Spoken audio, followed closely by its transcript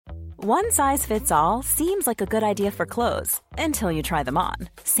One size fits all seems like a good idea for clothes until you try them on.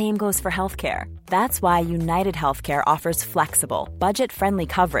 Same goes for healthcare. That's why United Healthcare offers flexible, budget-friendly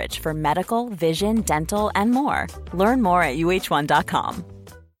coverage for medical, vision, dental, and more. Learn more at uh1.com.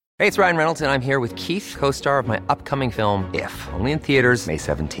 Hey, it's Ryan Reynolds, and I'm here with Keith, co-star of my upcoming film, If, only in theaters May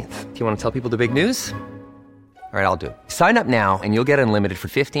 17th. Do you want to tell people the big news? All right, I'll do it. Sign up now and you'll get unlimited for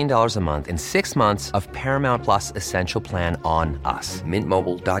 $15 a month and 6 months of Paramount Plus Essential Plan on us.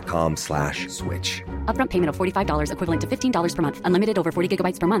 MintMobile.com/switch. Upfront payment of $45 equivalent to $15 per month. Unlimited over 40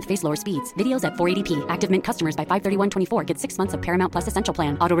 gigabytes per month. Face lower speeds. Videos at 480p. Active Mint customers by 531.24 get 6 months of Paramount Plus Essential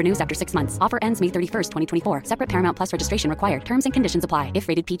Plan. Auto renews after 6 months. Offer ends May 31st, 2024. Separate Paramount Plus registration required. Terms and conditions apply if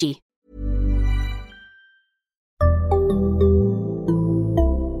rated PG.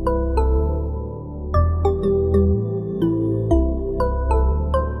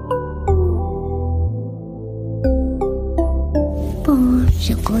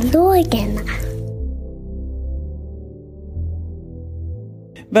 Barnpsykologerna.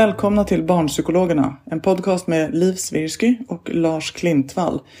 Välkomna till Barnpsykologerna, en podcast med Liv Svirsky och Lars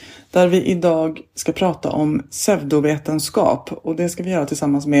Klintvall, där vi idag ska prata om pseudovetenskap, och det ska vi göra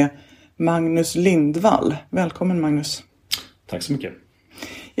tillsammans med Magnus Lindvall. Välkommen Magnus. Tack så mycket.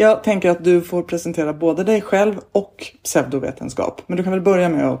 Jag tänker att du får presentera både dig själv och pseudovetenskap, men du kan väl börja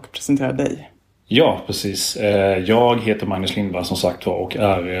med att presentera dig. Ja, precis. Jag heter Magnus Lindvall som sagt var och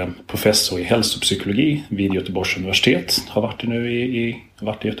är professor i hälsopsykologi vid Göteborgs universitet. Har varit det nu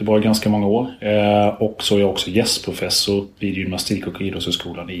varit i Göteborg ganska många år. Och så är jag också gästprofessor vid Gymnastik- och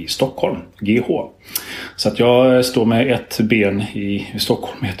idrottshögskolan i Stockholm, GH. Så att jag står med ett ben i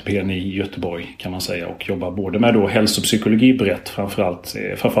Stockholm och ett ben i Göteborg kan man säga. Och jobbar både med då hälsopsykologi brett,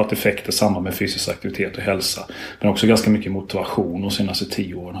 framförallt effekter i samband med fysisk aktivitet och hälsa. Men också ganska mycket motivation de senaste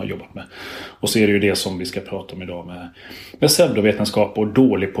 10 åren har jag jobbat med. Och så är det ju det som vi ska prata om idag med pseudovetenskap och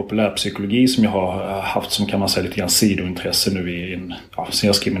dålig populärpsykologi som jag har haft som kan man säga lite grann sidointresse nu sen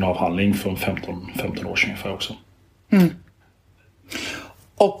jag skrev min avhandling för 15 år sedan ungefär också. Mm.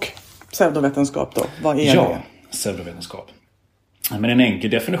 Och pseudovetenskap då, vad är det? Ja, pseudovetenskap. Men en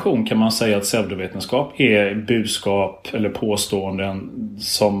enkel definition kan man säga att pseudovetenskap är budskap eller påståenden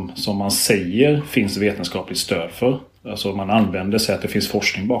som man säger finns vetenskapligt stöd för. Alltså man använder sig att det finns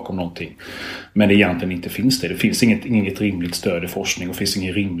forskning bakom någonting. Men det egentligen inte finns det. Det finns inget rimligt stöd i forskning och finns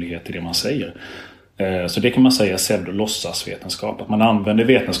ingen rimlighet i det man säger. Så det kan man säga är pseudolåtsasvetenskap. Att man använder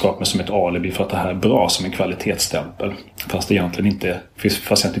vetenskapen som ett alibi för att det här är bra som en kvalitetsstämpel. Fast det egentligen inte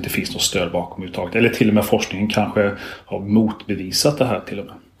finns något stöd bakom överhuvudtaget. Eller till och med forskningen kanske har motbevisat det här till och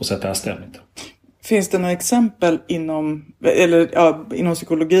med. Och så att det här stämmer inte. Finns det några exempel inom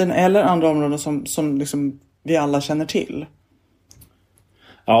psykologin eller andra områden som liksom vi alla känner till?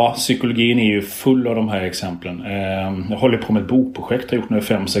 Ja, psykologin är ju full av de här exemplen. Jag håller på med ett bokprojekt jag har gjort nu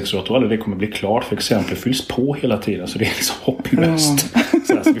 5-6 år. Jag tror aldrig det kommer bli klart för exempel fylls på hela tiden. Så det är liksom hopplöst.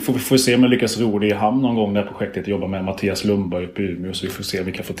 Så vi får se om jag lyckas ro det i hamn någon gång när projektet jobbar med Mattias Lundberg uppe i Umeå. Så vi får se om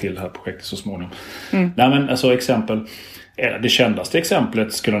vi kan få till det här projektet så småningom. Nej men alltså exempel. Det kändaste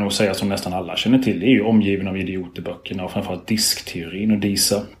exemplet skulle jag nog säga som nästan alla känner till. Det är ju Omgiven av idioterböckerna och framförallt diskteorin och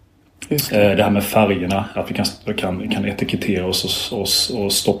DISA. Det här med färgerna, att vi kan etikettera oss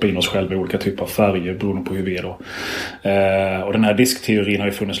och stoppa in oss själva i olika typer av färger beroende på hur vi är då. Och den här diskteorin har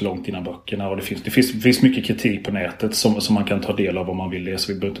ju funnits långt innan böckerna och det finns mycket kritik på nätet som man kan ta del av om man vill det,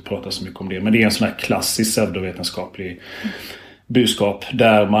 så vi behöver inte prata så mycket om det. Men det är en sån här klassisk pseudovetenskaplig budskap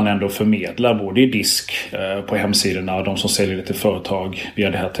där man ändå förmedlar både i disk på hemsidorna och de som säljer det till företag via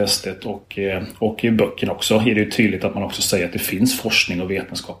det här testet och i böckerna också är det ju tydligt att man också säger att det finns forskning och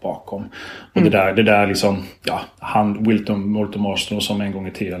vetenskap bakom. Och det där liksom, Wilton Marston som en gång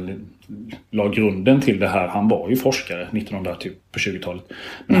i tiden la grunden till det här, han var ju forskare 1900 typ på 20-talet.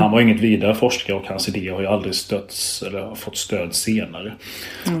 Men han var inget vidare forskare och hans idéer har ju aldrig stötts eller har fått stöd senare.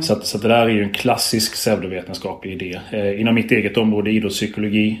 Så det där är ju en klassisk pseudovetenskaplig idé. Inom mitt eget område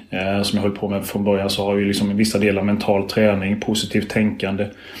idrottspsykologi som jag höll på med från början så har ju liksom vissa delar mental träning, positivt tänkande,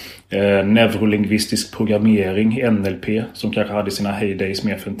 neurolingvistisk programmering, NLP som kanske hade sina heydays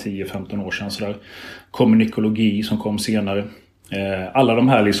mer för 10-15 år sedan sådär. Kommunikologi som kom senare. Alla de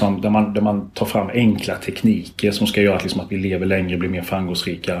här liksom, där man tar fram enkla tekniker som ska göra att, liksom, att vi lever längre, blir mer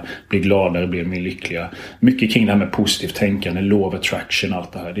framgångsrika, blir gladare, blir mer lyckliga. Mycket kring det här med positivt tänkande, law of attraction,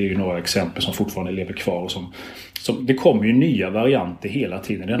 allt det här. Det är ju några exempel som fortfarande lever kvar och som det kommer ju nya varianter hela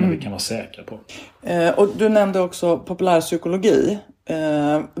tiden, det är vi kan vara säkra på. Och du nämnde också populärpsykologi.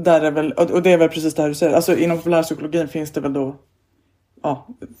 Där är väl, och det är väl precis det här du säger. Alltså inom populärpsykologin finns det väl då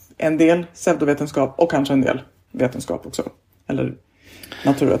en del pseudovetenskap och kanske en del vetenskap också. Eller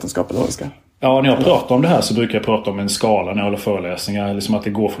naturvetenskap eller vad det ska Ja, när jag pratar om det här så brukar jag prata om en skala när jag håller föreläsningar. Liksom att det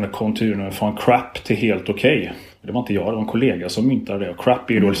går från ett kontinuum från crap till helt okej. Det var inte jag, det var en kollega som myntade det. Och crap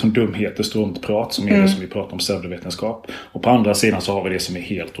är ju då liksom dumheter, struntprat som är det som vi pratar om pseudovetenskap. Och på andra sidan så har vi det som är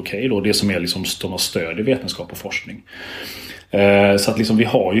helt okej då. Det som är liksom de har stöd i vetenskap och forskning. Så att liksom vi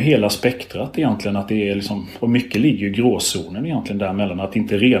har ju hela spektrat egentligen, att det är liksom, och mycket ligger ju i gråzonen egentligen däremellan, att det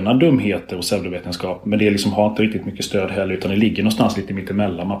inte är rena dumheter och pseudovetenskap, men det liksom har inte riktigt mycket stöd heller, utan det ligger någonstans lite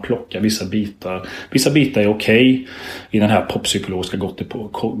mittemellan. Man plockar vissa bitar är okej i den här poppsykologiska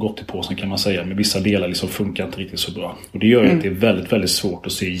gottepåsen kan man säga, men vissa delar liksom funkar inte riktigt så bra, och det gör ju att det är väldigt, väldigt svårt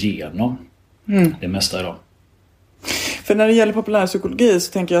att se igenom det mesta idag. För när det gäller populärpsykologi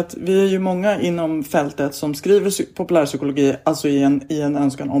så tänker jag att vi är ju många inom fältet som skriver populärpsykologi, alltså i en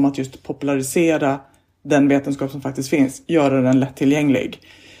önskan om att just popularisera den vetenskap som faktiskt finns, göra den lättillgänglig.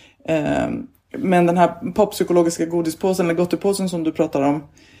 Men den här poppsykologiska godispåsen eller gottepåsen som du pratar om,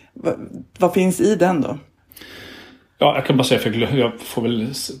 vad finns i den då? Ja, jag kan bara säga, för jag får väl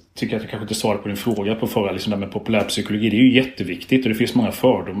tycka att jag kanske inte svarar på din fråga på förra, liksom det med populärpsykologi. Det är ju jätteviktigt, och det finns många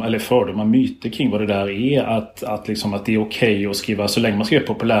fördomar, myter kring vad det där är. Att det är okej att skriva, så länge man skriver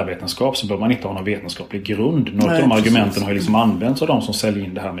populärvetenskap så bör man inte ha någon vetenskaplig grund. Några av de argumenten har ju liksom använts av de som säljer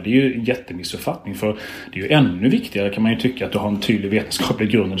in det här, men det är ju en jättemissuppfattning, för det är ju ännu viktigare kan man ju tycka att du har en tydlig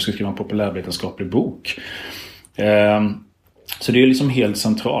vetenskaplig grund när du ska skriva en populärvetenskaplig bok. Så det är liksom helt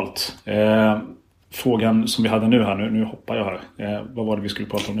centralt. Frågan som vi hade nu hoppar jag här. Vad var det vi skulle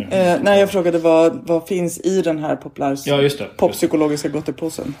prata om nu? Nej, jag frågade vad finns i den här poppsykologiska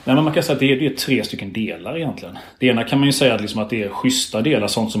gottepåsen? Nej, men man kan säga att det är 3 stycken delar egentligen. Det ena kan man ju säga att det är schyssta delar,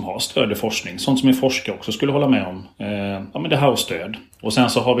 sånt som har stöd i forskning. Sånt som en forskare också skulle hålla med om. Men det här har stöd. Och sen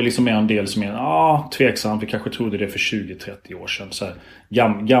så har vi liksom en del som är tveksamt. Vi kanske trodde det för 20-30 år sedan. Så här,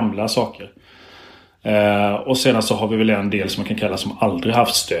 gamla saker. Och sen så har vi väl en del som man kan kalla som aldrig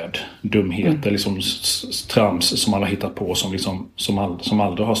haft stöd. Dumheter, liksom trams som man har hittat på som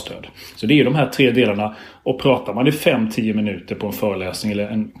aldrig har stöd. Så det är de här 3 delarna. Och pratar man i 5-10 minuter på en föreläsning, eller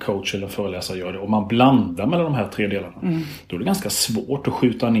en coach eller en föreläsare gör det, och man blandar mellan de här 3 delarna, då är det ganska svårt att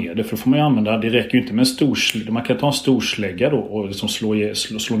skjuta ner det. För då får man ju använda, det räcker ju inte med en storslägga. Man kan ta en storslägga då och liksom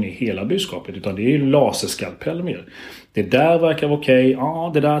slå ner hela budskapet, utan det är ju laserskalpell mer. Det där verkar vara okej.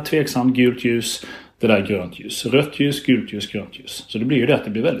 Ja, det där är tveksamt, gult ljus. Det där är grönt ljus. Rött ljus, gult ljus, grönt ljus. Så det blir ju det att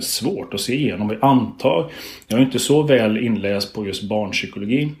det blir väldigt svårt att se igenom. Jag antar, jag är inte så väl inläst på just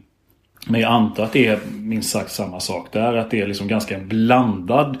barnpsykologi, men jag antar att det är minst sagt samma sak där. Att det är liksom ganska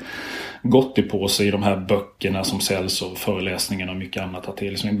blandad gottepåse i de här böckerna som säljs och föreläsningarna och mycket annat. Att det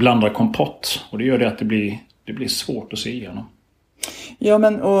är liksom en blandad kompott. Och det gör det att det blir svårt att se igenom. Ja,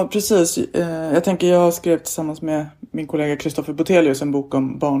 men och precis. Jag tänker, jag skrev tillsammans med min kollega Kristoffer Botelius en bok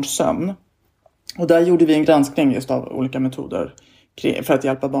om barns sömn. Och där gjorde vi en granskning just av olika metoder för att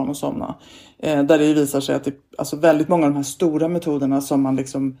hjälpa barn att somna. Där det visar sig att alltså väldigt många av de här stora metoderna som man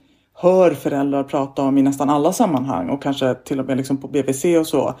liksom hör föräldrar prata om i nästan alla sammanhang, och kanske till och med liksom på BBC och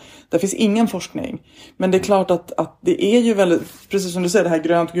så. Där finns ingen forskning. Men det är klart att det är ju väldigt, precis som du säger, det här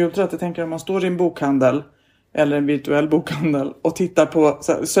grönt och gult rött. Jag tänker om man står i en bokhandel eller en virtuell bokhandel och tittar på,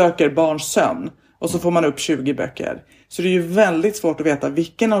 söker barns sömn, och så får man upp 20 böcker. Så det är ju väldigt svårt att veta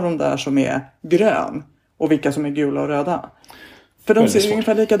vilken av de där som är grön och vilka som är gula och röda. För de ser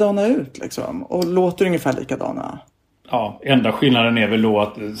ungefär likadana ut liksom, och låter ungefär likadana. Ja, enda skillnaden är väl då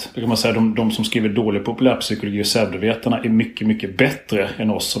att kan man säga, de som skriver dålig populärpsykologi och pseudovetarna är mycket, mycket bättre än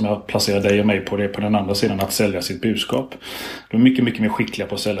oss som jag placerar dig och mig på den andra sidan, att sälja sitt budskap. De är mycket, mycket mer skickliga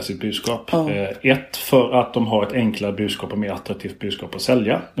på att sälja sitt budskap. Ett, för att de har ett enklare budskap och mer attraktivt budskap att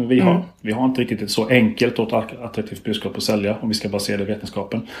sälja än vi har inte riktigt ett så enkelt och attraktivt budskap att sälja om vi ska basera det i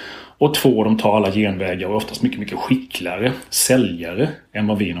vetenskapen. Och 2, de tar alla genvägar och är oftast mycket, mycket skickligare säljare än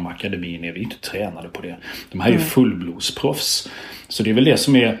vad vi inom akademin är. Vi är inte tränade på det. De här är ju fullblodsproffs. Så det är väl det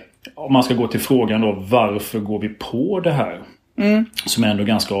som är, om man ska gå till frågan då, varför går vi på det här? Som är ändå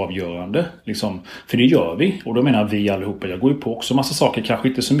ganska avgörande. Liksom. För det gör vi. Och då menar vi allihopa, jag går ju på också massa saker. Kanske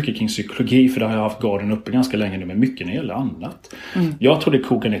inte så mycket kring psykologi, för det har jag haft garden uppe ganska länge nu. Men mycket när det gäller annat. Jag tror det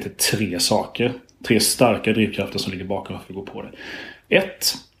kokar ner till 3 saker. 3 starka drivkrafter som ligger bakom varför vi går på det.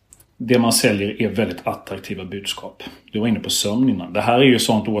 1. Det man säljer är väldigt attraktiva budskap. Du var inne på sömn innan. Det här är ju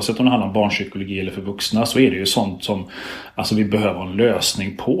sånt, oavsett om det handlar om barnpsykologi eller för vuxna, så är det ju sånt som vi behöver en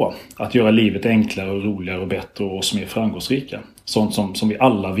lösning på. Att göra livet enklare och roligare och bättre och som är framgångsrika. Sånt som vi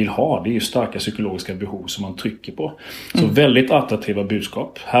alla vill ha. Det är ju starka psykologiska behov som man trycker på. Så väldigt attraktiva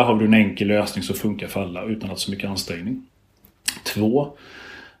budskap. Här har du en enkel lösning som funkar för alla utan att så mycket ansträngning. 2.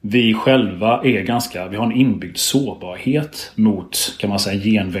 Vi själva vi har en inbyggd sårbarhet mot, kan man säga,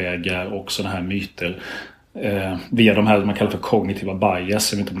 genvägar och sådana här myter. via de här man kallar för kognitiva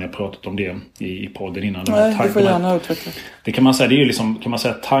bias. Jag vet inte om ni har pratat om det i podden innan. Nej, du får gärna utveckla. Det kan man säga, det är ju liksom, kan man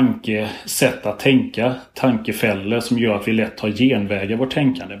säga, sätt att tänka, tankefällor som gör att vi lätt har genvägar vårt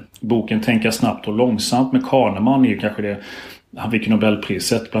tänkande. Boken Tänka snabbt och långsamt med Kahneman är ju kanske det. Han fick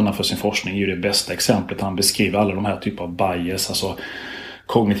Nobelpriset bland annat för sin forskning, är ju det bästa exemplet. Han beskriver alla de här typer av bias, alltså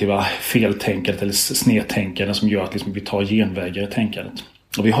kognitiva feltänkandet eller snedtänkande som gör att liksom vi tar genvägar i tänkandet.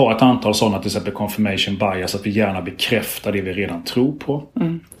 Och vi har ett antal sådana, till exempel confirmation bias, att vi gärna bekräftar det vi redan tror på.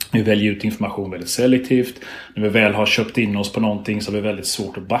 Vi väljer ut information väldigt selektivt. När vi väl har köpt in oss på någonting så är det väldigt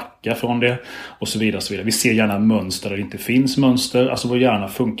svårt att backa från det. Och så vidare, så vidare. Vi ser gärna mönster där det inte finns mönster. Alltså vår hjärna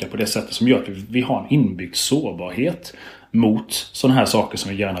funkar på det sättet som gör att vi har en inbyggd sårbarhet mot sådana här saker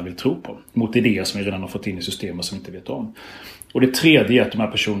som vi gärna vill tro på. Mot idéer som vi redan har fått in i systemet som vi inte vet om. Och det tredje är att de här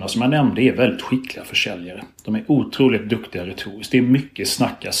personerna som jag nämnde är väldigt skickliga försäljare. De är otroligt duktiga retoriskt. Det är mycket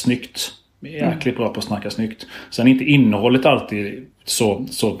snacka snyggt. De är jäkligt bra på att snacka snyggt. Sen är inte innehållet alltid så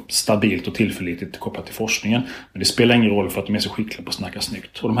stabilt och tillförlitligt kopplat till forskningen. Men det spelar ingen roll för att de är så skickliga på att snacka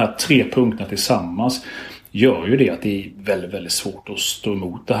snyggt. Och de här 3 punkterna tillsammans gör ju det att det är väldigt, väldigt svårt att stå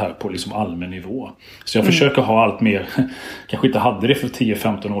emot det här på liksom allmän nivå. Så jag försöker ha allt mer, kanske inte hade det för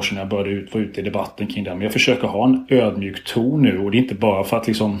 10-15 år sedan när jag började vara ute i debatten kring det, men jag försöker ha en ödmjuk ton nu, och det är inte bara för att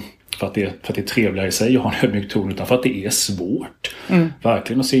det är trevligare i sig att ha en ödmjuk ton, utan för att det är svårt.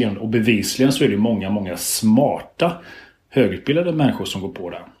 Verkligen att se igenom. Och bevisligen så är det många smarta högutbildade människor som går på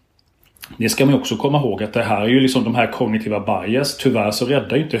det. Det ska man också komma ihåg, att det här är ju liksom de här kognitiva bias. Tyvärr så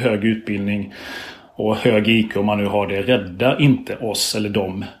räddar ju inte hög utbildning och hög IQ, om man nu har det, räddar inte oss eller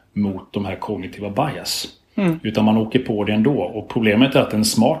dem mot de här kognitiva bias. Utan man åker på det ändå. Och problemet är att en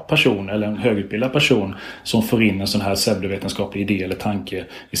smart person eller en högutbildad person som får in en sån här pseudovetenskaplig idé eller tanke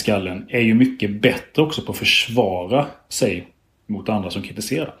i skallen är ju mycket bättre också på att försvara sig mot andra som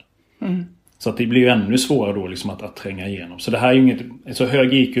kritiserar. Så att det blir ju ännu svårare då liksom att tränga igenom. Så det här är ju inget, så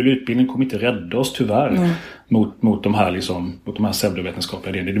hög IQ eller utbildning kommer inte rädda oss tyvärr mot de här liksom, mot de här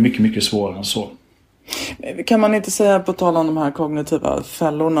pseudovetenskapliga idéerna. Det är mycket, mycket svårare än så. Kan man inte säga, på tal om de här kognitiva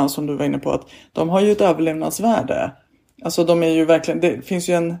fällorna som du var inne på, att de har ju ett överlevnadsvärde. Alltså de är ju verkligen,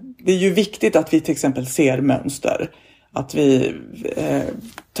 det är ju viktigt att vi till exempel ser mönster. Att vi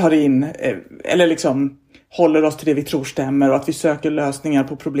tar in, eller liksom håller oss till det vi tror stämmer, och att vi söker lösningar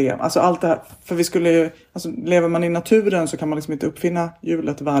på problem. Alltså allt det här, för vi skulle ju, alltså lever man i naturen så kan man liksom inte uppfinna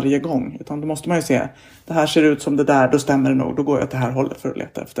hjulet varje gång. Utan då måste man ju se, det här ser ut som det där, då stämmer det nog. Då går jag åt det här hållet för att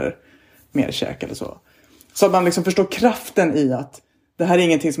leta efter mer käk eller så. Så att man liksom förstår kraften i att det här är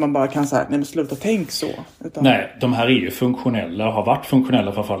ingenting som man bara kan säga, nej men sluta tänk så. Utan... Nej, de här är ju funktionella och har varit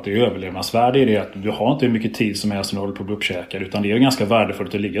funktionella, framförallt i överlevnadsvärde är det att du har inte mycket tid som helst när du håller på att bli uppkäkad, utan det är ganska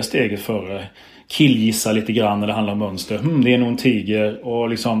värdefullt att ligga steget före, killgissa lite grann när det handlar om mönster. Det är nog en tiger, och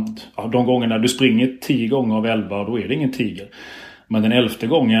liksom de gångerna du springer 10 gånger av 11, då är det ingen tiger. Men den 11:e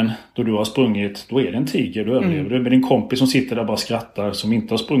gången då du har sprungit, då är det en tiger, du överlever. Du är med din kompis som sitter där och bara skrattar, som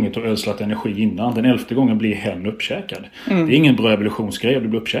inte har sprungit och ödslat energi innan. Den 11:e gången blir hen uppkäkad. Det är ingen bra evolutionsgrej att du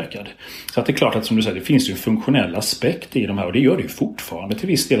blir uppkäkad. Så att det är klart att, som du säger, det finns ju en funktionell aspekt i de här, och det gör det ju fortfarande till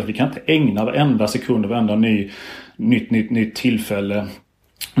viss del, att vi kan inte ägna varenda sekund, varenda nytt tillfälle,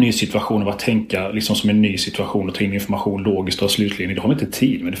 ny situation, och att tänka liksom som en ny situation och ta in information logiskt och slutlinje. Det har vi inte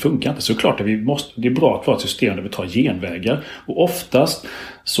tid, men det funkar inte. Så klart att det är bra att vara ett system där vi tar genvägar, och oftast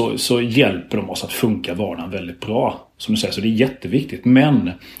så hjälper de oss att funka vardagen väldigt bra, som du säger, så det är jätteviktigt.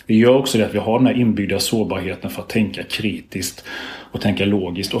 Men det gör också det att vi har den här inbyggda sårbarheten för att tänka kritiskt och tänka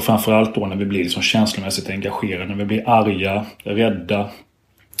logiskt, och framförallt då när vi blir liksom känslomässigt engagerade, när vi blir arga, rädda,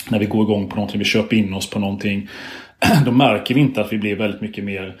 när vi går igång på någonting, vi köper in oss på någonting, då märker vi inte att vi blir väldigt mycket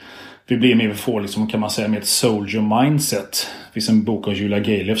mer, vi får liksom, kan man säga, med ett soldier mindset. Det finns en bok av Julia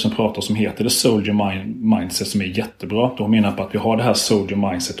Galev som pratar, som heter The Soldier Mindset, som är jättebra. De menar på att vi har det här soldier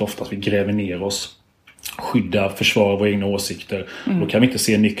mindset ofta, att vi gräver ner oss, skyddar, försvarar våra egna åsikter. Då kan vi inte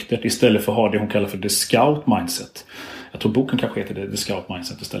se nyktert, istället för att ha det hon kallar för the scout mindset. Jag tror boken kanske heter The Scout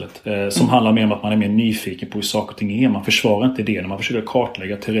Mindset istället. Som handlar mer om att man är mer nyfiken på hur saker och ting är. Man försvarar inte det när man försöker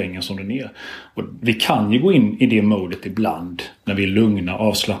kartlägga terrängen som den är. Och vi kan ju gå in i det modet ibland när vi är lugna,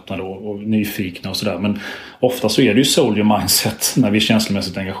 avslappnade och nyfikna och sådär. Men ofta så är det ju soldier mindset när vi är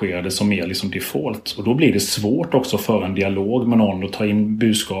känslomässigt engagerade som är liksom default. Och då blir det svårt också att föra en dialog med någon och ta in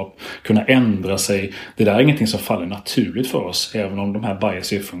budskap, kunna ändra sig. Det där är ingenting som faller naturligt för oss, även om de här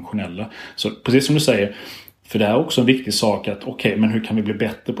bias är funktionella. Så precis som du säger, för det är också en viktig sak att okej, men hur kan vi bli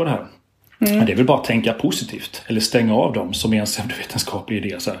bättre på det här? Det är väl bara att tänka positivt, eller stänga av dem som är en pseudovetenskaplig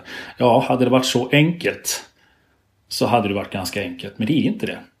idé. Så här, ja, hade det varit så enkelt så hade det varit ganska enkelt, men det är inte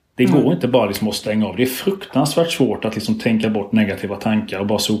det. Det går inte bara liksom att stänga av. Det är fruktansvärt svårt att liksom tänka bort negativa tankar och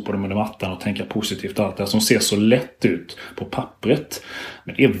bara sopa dem under mattan och tänka positivt. Allt det som ser så lätt ut på pappret.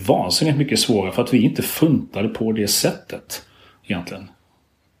 Men det är vansinnigt mycket svårare för att vi inte funtade på det sättet egentligen.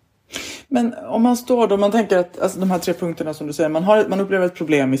 Men om man står då, man tänker att alltså de här 3 punkterna som du säger, man upplever ett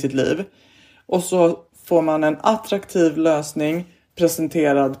problem i sitt liv och så får man en attraktiv lösning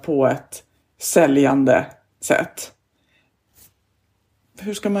presenterad på ett säljande sätt.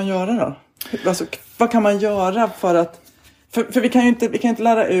 Hur ska man göra då? Alltså, vad kan man göra för att... För vi kan inte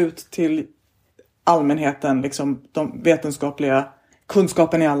lära ut till allmänheten liksom, de vetenskapliga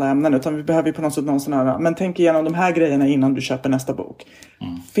kunskapen i alla ämnen, utan vi behöver ju på något sätt någon sån här... Men tänk igenom de här grejerna innan du köper nästa bok.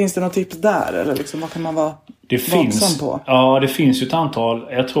 Finns det något tips där? Eller liksom, vad kan man vara vaksam på? Ja, det finns ju ett antal.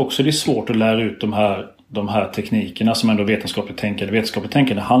 Jag tror också det är svårt att lära ut de här teknikerna som ändå vetenskapligt tänkande. Vetenskapligt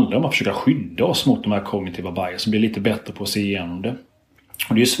tänkande handlar om att försöka skydda oss mot de här kognitiva bias och bli lite bättre på att se igenom det.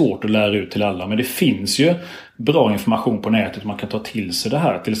 Och det är svårt att lära ut till alla, men det finns ju bra information på nätet man kan ta till sig det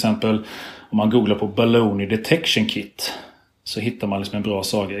här. Till exempel om man googlar på Baloney Detection Kit så hittar man liksom en bra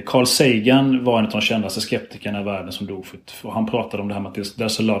saga. Carl Sagan var en av de kändaste skeptikerna i världen som dog och han pratade om det här med att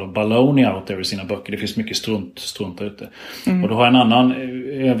there's a lot of baloney out there i sina böcker. Det finns mycket strunt där ute. Och då har en annan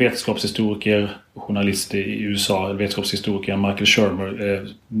vetenskapshistoriker, journalist i USA, vetenskapshistoriker Michael Shermer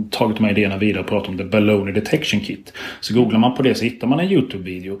tagit de här idéerna vidare och pratat om The Baloney Detection Kit. Så googlar man på det så hittar man en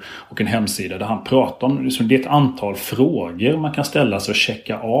YouTube-video och en hemsida där han pratar om liksom, det är ett antal frågor man kan ställa sig och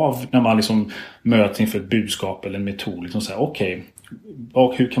checka av när man liksom möts inför ett budskap eller en metod. Liksom så här, okej,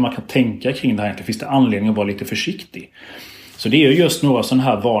 hur kan man tänka kring det här egentligen? Finns det anledning att vara lite försiktig? Så det är just några sådana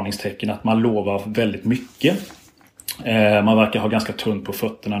här varningstecken att man lovar väldigt mycket. Man verkar ha ganska tunt på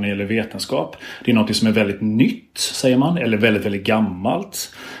fötterna när det gäller vetenskap. Det är något som är väldigt nytt, säger man, eller väldigt, väldigt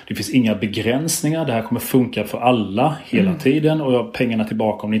gammalt. Det finns inga begränsningar. Det här kommer funka för alla hela tiden och jag har pengarna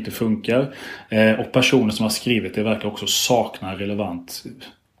tillbaka om det inte funkar. Och personer som har skrivit det verkar också sakna relevant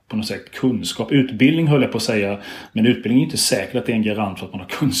på något sätt kunskap. Utbildning höll jag på att säga, men utbildning är inte säkert att det är en garant för att man har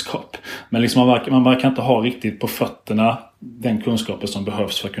kunskap. Men liksom man verkar inte ha riktigt på fötterna den kunskapen som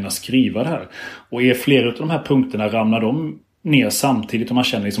behövs för att kunna skriva det här. Och är flera av de här punkterna ramlar de ner samtidigt och man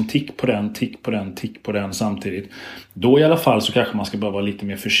känner liksom tick på den samtidigt. Då i alla fall så kanske man ska bara vara lite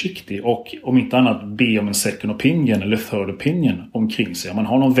mer försiktig och om inte annat be om en second opinion eller third opinion omkring sig. Om man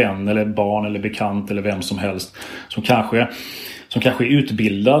har någon vän eller barn eller bekant eller vem som helst som kanske är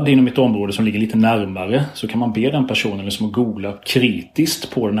utbildad inom ett område som ligger lite närmare, så kan man be den personen liksom att googla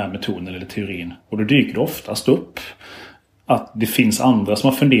kritiskt på den här metoden eller teorin. Och då dyker det oftast upp att det finns andra som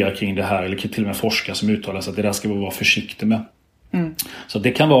har funderat kring det här eller till och med forskare som uttalar sig att det där ska vi vara försiktiga med. Så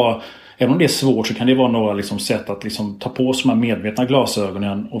det kan vara, även om det är svårt så kan det vara några liksom sätt att liksom ta på sig de här medvetna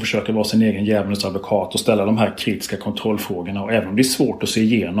glasögonen och försöka vara sin egen djävulens advokat och ställa de här kritiska kontrollfrågorna. Och även om det är svårt att se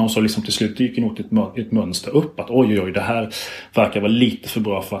igenom så liksom till slut dyker nog ett mönster upp att oj, det här verkar vara lite för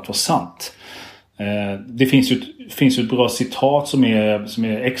bra för att vara sant. Det finns ju ett bra citat som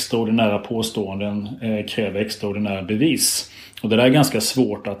är extraordinära påståenden kräver extraordinära bevis. Och det där är ganska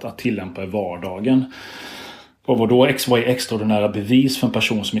svårt att tillämpa i vardagen. Och vad är extraordinära bevis för en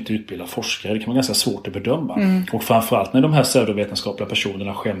person som inte utbildar forskare? Det kan vara ganska svårt att bedöma. Och framförallt när de här pseudovetenskapliga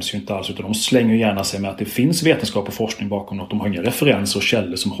personerna skäms ju inte alls, utan de slänger gärna sig med att det finns vetenskap och forskning bakom något. De har inga referenser och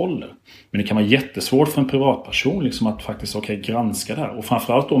källor som håller. Men det kan vara jättesvårt för en privatperson liksom att faktiskt granska det här. Och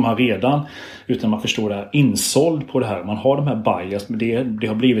framförallt då man redan, utan man förstår det här, insåld på det här. Man har de här bias, men det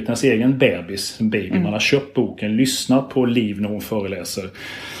har blivit ens egen bebis, en baby. Man har köpt boken, lyssnat på Liv när hon föreläser.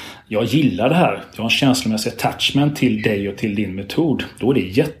 Jag gillar det här. Jag har en känslomässig attachment till dig och till din metod. Då är det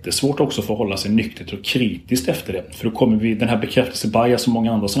jättesvårt också att förhålla sig nyktert och kritiskt efter det. För då kommer den här bekräftelse-bias och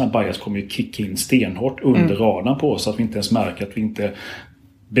många andra sådana här bias kommer ju kicka in stenhårt under radarn på oss. Så att vi inte ens märker att vi inte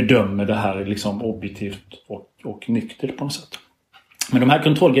bedömer det här liksom objektivt och nyktert på något sätt. Men de här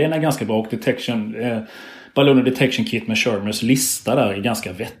kontrollgrejerna är ganska bra och Baloney Detection Kit med Shermers lista där är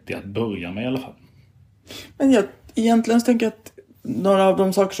ganska vettig att börja med i alla fall. Men jag egentligen tänker att några av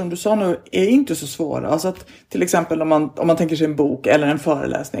de saker som du sa nu är inte så svåra. Alltså att till exempel om man tänker sig en bok eller en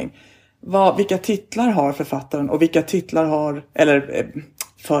föreläsning. Vilka titlar har författaren och vilka titlar har, eller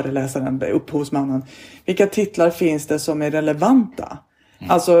föreläsaren, upphovsmannen. Vilka titlar finns det som är relevanta?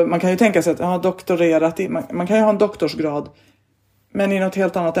 Alltså man kan ju tänka sig att doktorerat man kan ju ha en doktorsgrad men i något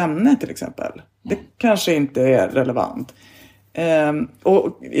helt annat ämne till exempel. Det kanske inte är relevant.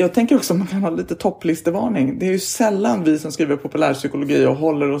 Och jag tänker också att man kan ha lite topplistevarning. Det är ju sällan vi som skriver populärpsykologi och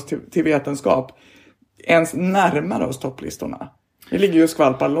håller oss till vetenskap ens närmar oss topplistorna. Vi ligger ju och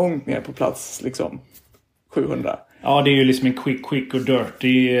skvalpar långt ner på plats liksom 700. Ja, det är ju liksom en quick och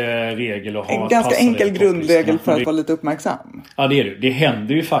dirty regel att ha. En ganska enkel grundregel för att vara lite uppmärksam. Ja, det är det. Det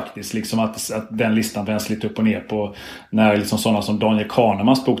händer ju faktiskt liksom att den listan vänds lite upp och ner på när liksom sådana som Daniel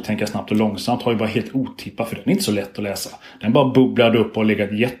Kahnemans bok Tänka snabbt och långsamt har ju bara helt otippat, för den är inte så lätt att läsa. Den bara bubblade upp och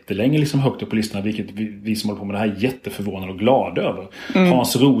legat jättelänge liksom högt upp på listorna, vilket vi som håller på med det här är jätteförvånade och glada över.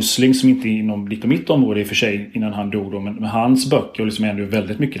 Hans Rosling, som inte är inom ditt och mitt område i och för sig innan han dog då, men hans böcker och liksom ändå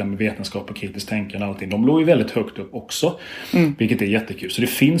väldigt mycket där med vetenskap och kritiskt tänkande och allting, de låg ju väldigt högt upp också, vilket är jättekul. Så det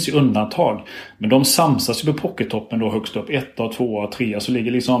finns ju undantag, men de samsas ju på pockettoppen då högst upp, 1, 2, 3, så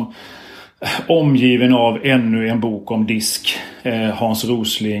ligger liksom omgiven av ännu en bok om disk, Hans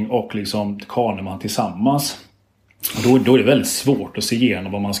Rosling och liksom Kahneman tillsammans. Och då är det väldigt svårt att se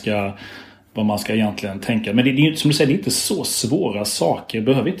igenom vad man ska egentligen tänka. Men det är ju som du säger, det är inte så svåra saker. Det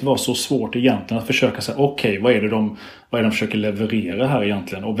behöver inte vara så svårt egentligen att försöka säga okej, vad är det de försöker leverera här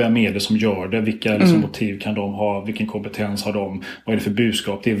egentligen? Och vem är det som gör det? Vilka liksom motiv kan de ha? Vilken kompetens har de? Vad är det för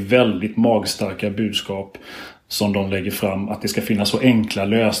budskap? Det är väldigt magstarka budskap som de lägger fram. Att det ska finnas så enkla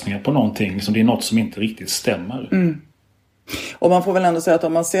lösningar på någonting som det är något som inte riktigt stämmer. Och man får väl ändå säga att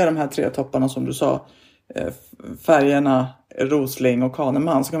om man ser de här 3 topparna som du sa, färgerna, Rosling och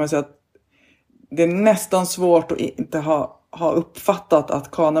Kahneman, så kan man säga att det är nästan svårt att inte ha uppfattat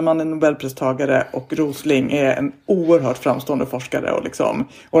att Kahneman är Nobelpristagare och Rosling är en oerhört framstående forskare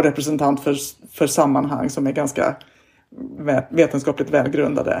och representant för sammanhang som är ganska vetenskapligt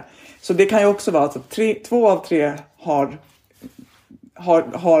välgrundade. Så det kan ju också vara att 2 av 3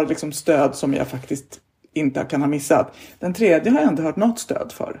 har liksom stöd som jag faktiskt inte kan ha missat. Den tredje har jag inte hört något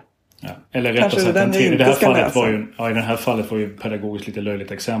stöd för. Ja. Eller rättare sagt, i det här fallet var ju pedagogiskt lite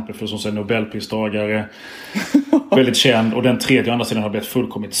löjligt exempel, för som säger Nobelpristagare väldigt känd, och den tredje å andra sidan har blivit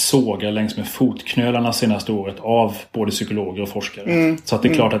fullkomligt sågad längs med fotknölarna senaste året av både psykologer och forskare. Så att det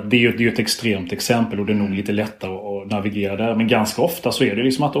är klart att det är ju ett extremt exempel, och det är nog lite lättare att navigera där. Men ganska ofta så är det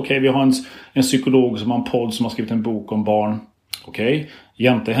liksom att vi har en psykolog som har en podd som har skrivit en bok om barn.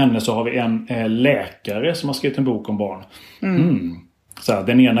 Jämte henne så har vi en läkare som har skrivit en bok om barn. Så här,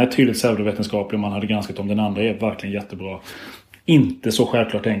 den ena är tydligt pseudovetenskaplig, man hade granskat om, den andra är verkligen jättebra. Inte så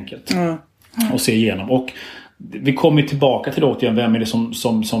självklart enkelt att se igenom. Och vi kommer tillbaka till återigen, vem är det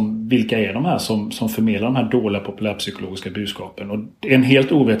som vilka är de här som förmedlar de här dåliga populärpsykologiska budskapen. Och en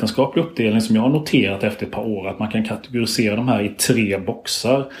helt ovetenskaplig uppdelning som jag har noterat efter ett par år, att man kan kategorisera de här i 3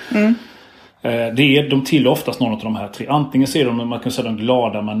 boxar. De tillhör oftast någon av de här 3. Antingen ser man kan säga de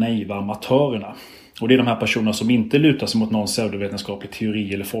glada, naiva amatörerna. Och det är de här personerna som inte lutar sig mot någon pseudovetenskaplig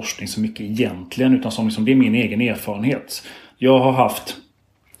teori eller forskning så mycket egentligen, utan som liksom, det är min egen erfarenhet. Jag har haft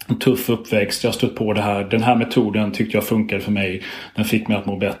en tuff uppväxt, jag har stött på det här. Den här metoden tyckte jag funkade för mig. Den fick mig att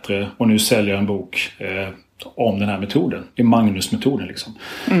må bättre. Och nu säljer jag en bok om den här metoden. Det är Magnus-metoden liksom.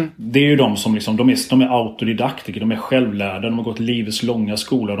 Det är ju de som liksom, de är autodidaktiker, de är självlärda, de har gått livets långa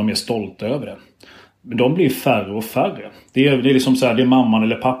skola och de är stolta över det. Men de blir färre och färre. Det är liksom så här, det är mamman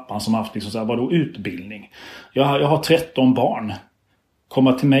eller pappan som har haft liksom så här, vadå utbildning? Jag har 13 barn.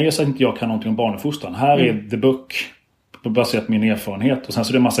 Komma till mig och säga att inte jag kan någonting om barnuppfostran. Här är the book. Baserat på min erfarenhet. Och sen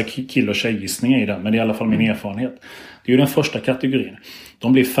så är det en massa kill- och tjejgissningar i den. Men det är i alla fall min erfarenhet. Det är ju den första kategorin.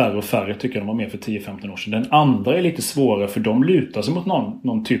 De blir färre och färre, tycker jag de var med för 10-15 år sedan. Den andra är lite svårare, för de lutar sig mot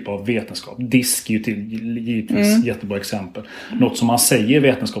någon typ av vetenskap. Disk är ju givetvis jättebra exempel. Något som man säger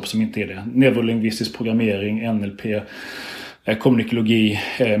vetenskap som inte är det. Neurolingvistisk programmering, NLP, kommunikologi,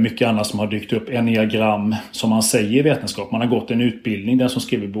 mycket annat som har dykt upp. Enneagram, som man säger vetenskap. Man har gått en utbildning, den som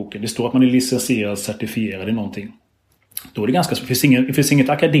skriver boken. Det står att man är licensierad, certifierad i någonting. Då är det ganska, det finns inget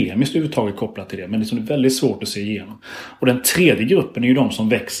akademiskt överhuvudtaget kopplat till det, men det är väldigt svårt att se igenom. Och den tredje gruppen är ju de som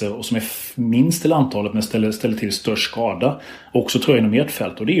växer och som är minst till antalet men ställer till störst skada. Också tror jag inom ert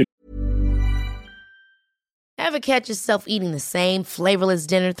fält, och det är ju... Ever catch yourself eating the same flavorless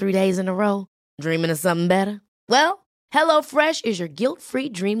dinner 3 days in a row? Dreaming of something better? Well, HelloFresh is your guilt-free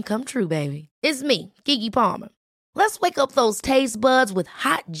dream come true, baby. It's me, Keke Palmer. Let's wake up those taste buds with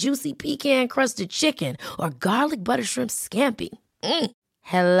hot, juicy pecan-crusted chicken or garlic butter shrimp scampi.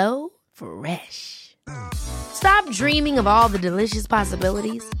 Hello Fresh. Stop dreaming of all the delicious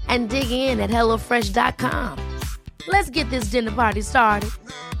possibilities and dig in at HelloFresh.com. Let's get this dinner party started.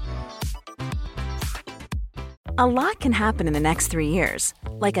 A lot can happen in the next 3 years.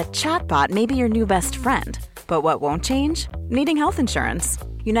 Like a chatbot may be your new best friend. But what won't change? Needing health insurance.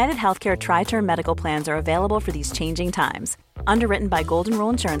 United Healthcare Tri-Term Medical Plans are available for these changing times. Underwritten by Golden Rule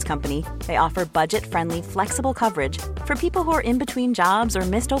Insurance Company, they offer budget-friendly, flexible coverage for people who are in between jobs or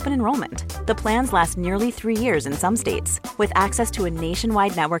missed open enrollment. The plans last nearly 3 years in some states, with access to a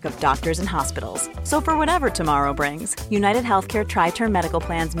nationwide network of doctors and hospitals. So for whatever tomorrow brings, United Healthcare Tri-Term Medical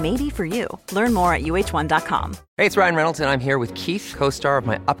Plans may be for you. Learn more at uh1.com. Hey, it's Ryan Reynolds, and I'm here with Keith, co-star of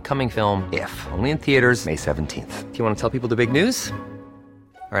my upcoming film, If, only in theaters May 17th. Do you want to tell people the big news?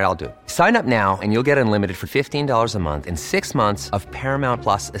 All right, I'll do it. Sign up now and you'll get unlimited for $15 a month and 6 months of Paramount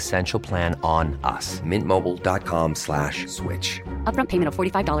Plus Essential Plan on us. MintMobile.com/switch. Upfront payment of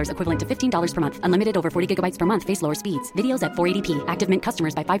 $45 equivalent to $15 per month. Unlimited over 40 gigabytes per month. Face lower speeds. Videos at 480p. Active Mint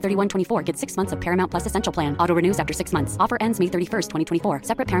customers by 531.24 get 6 months of Paramount Plus Essential Plan. Auto renews after 6 months. Offer ends May 31st, 2024.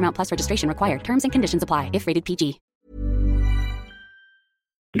 Separate Paramount Plus registration required. Terms and conditions apply if rated PG.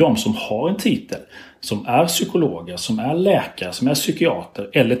 De som har en titel, som är psykologer, som är läkare, som är psykiater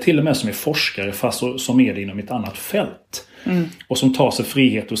eller till och med som är forskare fast som är det inom ett annat fält. Och som tar sig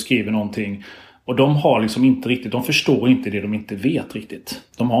frihet och skriver någonting. Och de har liksom inte riktigt, de förstår inte det de inte vet riktigt.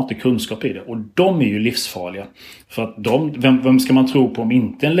 De har inte kunskap i det. Och de är ju livsfarliga. För att vem ska man tro på om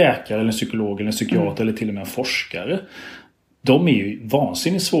inte en läkare eller en psykolog eller en psykiater eller till och med en forskare? De är ju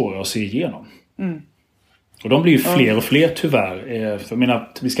vansinnigt svåra att se igenom. Och de blir ju fler och fler tyvärr. Jag menar,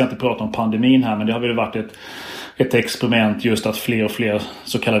 vi ska inte prata om pandemin här, men det har väl varit ett experiment just att fler och fler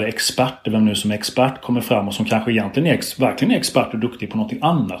så kallade experter, vem nu som är expert, kommer fram och som kanske egentligen verkligen är expert och duktig på någonting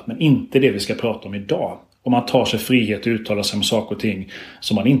annat, men inte det vi ska prata om idag. Och man tar sig frihet att uttala sig om saker och ting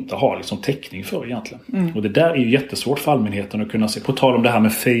som man inte har liksom täckning för egentligen. Och det där är ju jättesvårt för allmänheten att kunna se. På tal om det här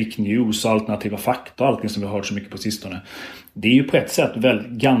med fake news och alternativa fakta och allting som vi har hört så mycket på sistone. Det är ju på ett sätt väl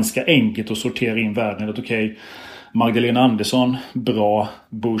ganska enkelt att sortera in världen. Att okej, Magdalena Andersson, bra,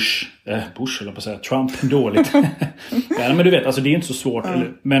 Bush eller på att säga, Trump, dåligt. Ja, men du vet, alltså det är inte så svårt.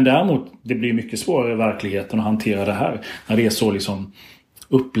 Men däremot, det blir mycket svårare i verkligheten att hantera det här. När det är så liksom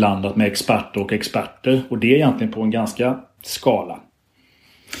uppblandat med experter och experter. Och det är egentligen på en ganska skala.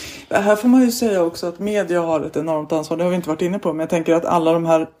 Här får man ju säga också att media har ett enormt ansvar. Det har vi inte varit inne på. Men jag tänker att alla de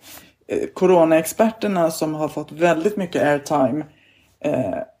här coronaexperterna som har fått väldigt mycket airtime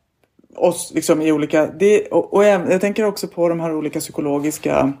oss liksom i olika... och jag tänker också på de här olika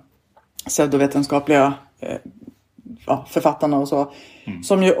psykologiska pseudovetenskapliga författarna och så.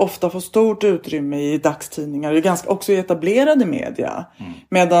 Som ju ofta får stort utrymme i dagstidningar. Det är ganska också i etablerade media.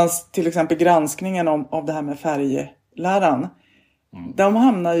 Medan till exempel granskningen av det här med färgläran. De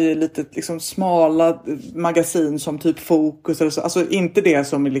hamnar i lite liksom smala magasin som typ Fokus. Eller så. Alltså inte det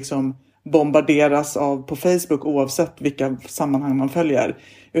som liksom bombarderas av på Facebook oavsett vilka sammanhang man följer.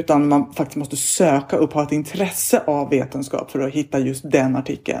 Utan man faktiskt måste söka upp, ha ett intresse av vetenskap för att hitta just den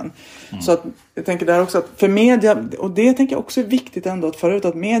artikeln. Så att, jag tänker där också att för media, och det tänker jag också är viktigt ändå att föra ut,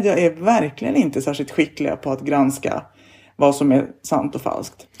 att media är verkligen inte särskilt skickliga på att granska vad som är sant och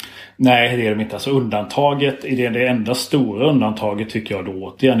falskt. Nej, det är de inte. Alltså undantaget, det enda stora undantaget tycker jag då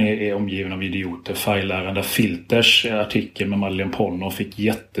återigen är omgiven av idioter. Färgläran, där Filters artikel med Madeleine Pollner fick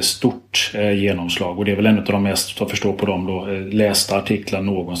jättestort genomslag. Och det är väl en av de mest, jag förstår på dem då, lästa artiklar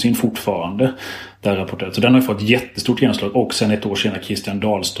någonsin fortfarande. Där rapporterat. Så den har ju fått jättestort genomslag. Och sen ett år senare Christian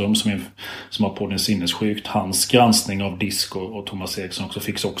Dahlström som har podden Sinnessjukt. Hans granskning av Disk och Thomas Eriksson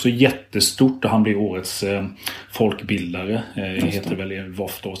fick också jättestort. Och han blev årets folkbildare. Heter det väl i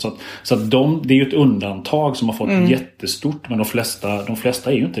VOF då. Så att det är ju ett undantag som har fått jättestort. Men de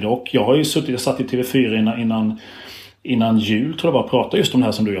flesta är ju inte det. Och jag har ju satt i TV4 innan jul tror jag bara pratade just om det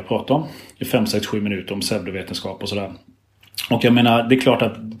här som du har pratat om. I 5-6-7 minuter om pseudovetenskap och sådär. Och jag menar, det är klart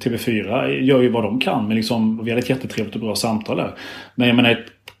att TV4 gör ju vad de kan. Men liksom, vi hade ett jättetrevligt och bra samtal där. Men jag menar,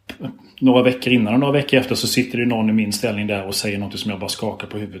 några veckor innan och några veckor efter så sitter det någon i min ställning där och säger något som jag bara skakar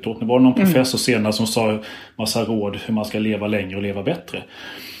på huvudet åt. Det var någon professor senare som sa massa råd hur man ska leva längre och leva bättre.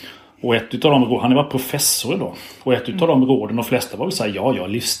 Och ett utav de råden, han var professor då. Och ett utav de råden, de flesta var väl så här, ja,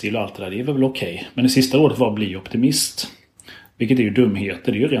 livsstil och allt det där, det är väl okej. Men det sista rådet var att bli optimist. Vilket är ju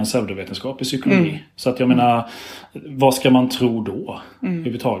dumheter, det är ju ren pseudovetenskap i psykologi. Så att jag menar, vad ska man tro då?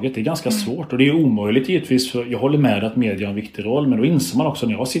 Överhuvudtaget, det är ganska svårt. Och det är ju omöjligt givetvis, för jag håller med att media har en viktig roll. Men då inser man också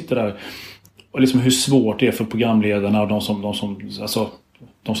när jag sitter där, och liksom hur svårt det är för programledarna och de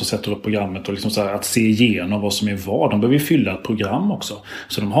som sätter upp programmet och liksom så här, att se igenom vad som är vad. De behöver ju fylla ett program också.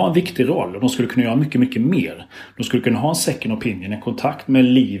 Så de har en viktig roll och de skulle kunna göra mycket, mycket mer. De skulle kunna ha en second opinion, en kontakt med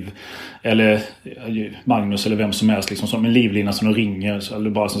Liv eller Magnus eller vem som helst liksom, som en livlina som de ringer eller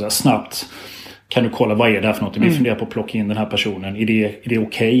bara så här, snabbt. Kan du kolla vad är det här för något? Vi funderar på att plocka in den här personen. Är det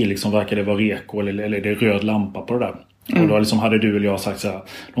okej? Liksom, verkar det vara reko eller är det röd lampa på det där? Och då liksom hade du eller jag sagt så här,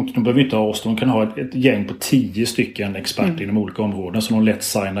 de behöver inte ha oss, de kan ha ett gäng på 10 stycken experter inom olika områden som de lätt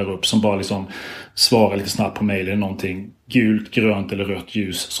signar upp, som bara liksom svarar lite snabbt på mejl eller någonting, gult, grönt eller rött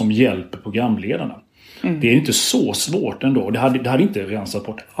ljus, som hjälper programledarna. Det är inte så svårt ändå. Det hade inte rensat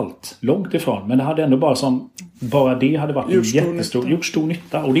bort allt, långt ifrån, men det hade ändå bara det hade varit gjort stor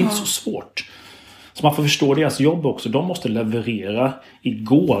nytta, och det är inte så svårt. Så man får förstå deras jobb också. De måste leverera.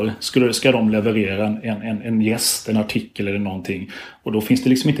 Igår ska de leverera en gäst, en artikel eller någonting. Och då finns det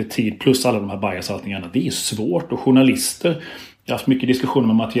liksom inte tid, plus alla de här bias-alltingarna. Det är svårt. Och journalister, jag har haft mycket diskussioner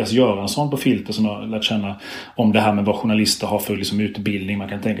med Mattias Göransson på Filter, som har lärt känna om det här med vad journalister har för liksom utbildning. Man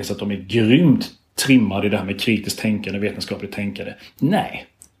kan tänka sig att de är grymt trimmade i det här med kritiskt tänkande, vetenskapligt tänkande. Nej.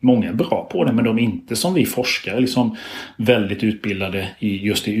 Många är bra på det, men de är inte som vi forskare liksom väldigt utbildade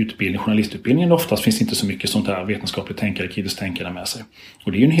i utbildning, journalistutbildningen. Oftast finns inte så mycket sånt här vetenskapligt tänkande, kritiskt tänkande med sig.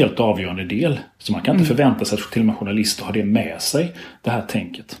 Och det är ju en helt avgörande del. Så man kan inte förvänta sig att till och med journalister har det med sig, det här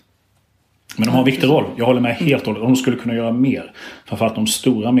tänket. Men de har en viktig roll. Jag håller med helt och hållet. De skulle kunna göra mer. Framförallt de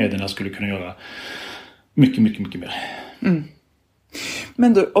stora medierna skulle kunna göra mycket, mycket, mycket mer.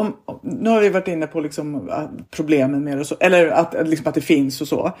 Men du, nu har vi varit inne på liksom problemen med det, så, eller att det finns och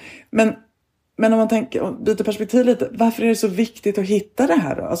så. Men om man byter perspektiv lite, varför är det så viktigt att hitta det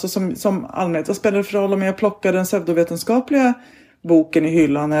här då? Alltså som allmänhet, vad spelar det för roll om jag plockar den pseudovetenskapliga boken i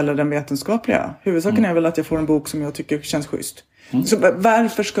hyllan eller den vetenskapliga? Huvudsaken är väl att jag får en bok som jag tycker känns schysst. Så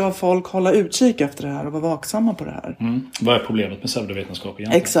varför ska folk hålla utkik efter det här och vara vaksamma på det här? Vad är problemet med pseudovetenskap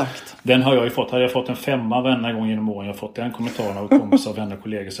egentligen? Exakt. Den har jag ju fått. Hade jag fått en 5 varenda gång genom åren, jag har fått den kommentaren av kompisar, vänner,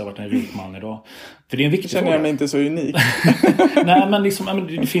 kollegor, så jag har varit en rik man idag. För det är en viktig fråga. Känner jag mig inte så unik. Nej, men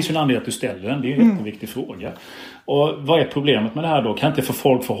det finns ju en anledning att du ställer den. Det är en jätteviktig fråga. Och vad är problemet med det här då? Kan inte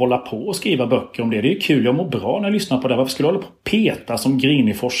folk få hålla på och skriva böcker om det? Det är kul, jag mår bra när jag lyssnar på det. Varför skulle jag hålla på och peta som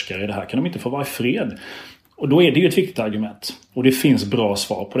grinig forskare i det här? Kan de inte få vara i fred? Och då är det ju ett viktigt argument. Och det finns bra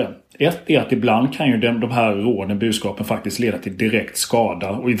svar på det. Ett är att ibland kan ju de här råden, budskapen faktiskt leda till direkt skada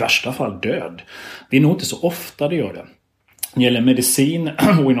och i värsta fall död. Det är nog inte så ofta det gör det. När det gäller medicin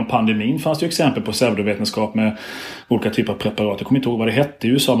och inom pandemin fanns det ju exempel på pseudovetenskap med olika typer av preparat. Jag kommer inte ihåg vad det hette i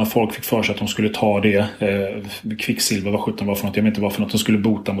USA, men folk fick för sig att de skulle ta det. Kvicksilver, vad 17 var för något. Jag vet inte vad för något. De skulle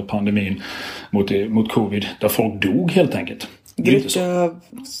bota mot pandemin, mot covid. Där folk dog helt enkelt.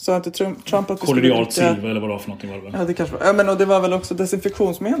 Så att Trump att kollodialt silver eller vad det var för någonting var det väl? Ja, det kanske var. Ja, men och det var väl också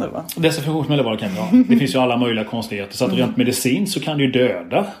desinfektionsmedel, va? Desinfektionsmedel var det kanske, ja. Det finns ju alla möjliga konstigheter. Så att rent medicin så kan det ju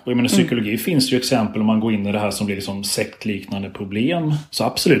döda. Och jag menar, psykologi finns ju exempel om man går in i det här som blir liksom sektliknande problem. Så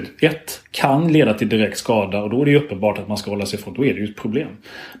absolut, ett kan leda till direkt skada, och då är det ju uppenbart att man ska hålla sig ifrån. Då är det ju ett problem.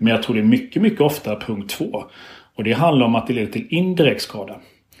 Men jag tror det är mycket, mycket ofta punkt 2. Och det handlar om att det leder till indirekt skada.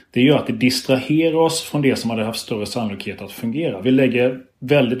 Det gör att det distraherar oss från det som hade haft större sannolikhet att fungera. Vi lägger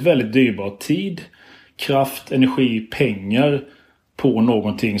väldigt, väldigt dyrbar tid, kraft, energi, pengar på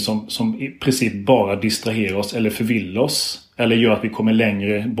någonting som i princip bara distraherar oss eller förvillar oss. Eller gör att vi kommer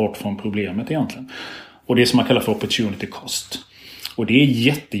längre bort från problemet egentligen. Och det är som man kallar för opportunity cost. Och det är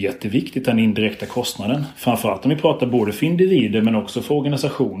jätteviktigt, den indirekta kostnaden. Framförallt om vi pratar både för individer men också för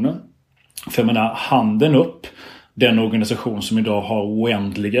organisationer. För jag menar, handen upp. Den organisation som idag har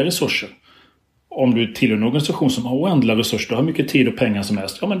oändliga resurser. Om du tillhör en organisation som har oändliga resurser, du har mycket tid och pengar som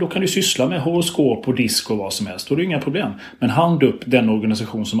helst. Ja, men då kan du syssla med horoskop och disk och vad som helst. Då är det inga problem. Men hand upp den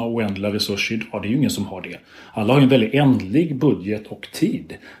organisation som har oändliga resurser idag. Det är ju ingen som har det. Alla har ju en väldigt ändlig budget och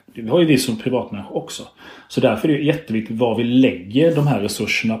tid. Det har ju vi som privatmänniskor också. Så därför är det jätteviktigt vad vi lägger de här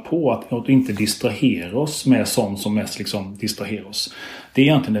resurserna på. Att inte distrahera oss med sånt som mest liksom distraherar oss. Det är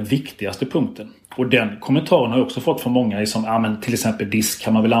egentligen den viktigaste punkten. Och den kommentaren har jag också fått från många som, ja, men till exempel disk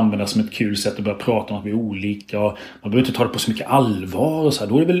kan man väl använda som ett kul sätt att börja prata om att vi är olika. Och man behöver inte ta det på så mycket allvar och så här.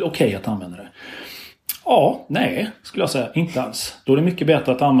 Då är det väl okej att använda det. Ja, nej, skulle jag säga. Inte alls. Då är det mycket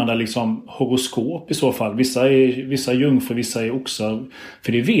bättre att använda liksom horoskop i så fall. Vissa är jungfrur, vissa är oxar.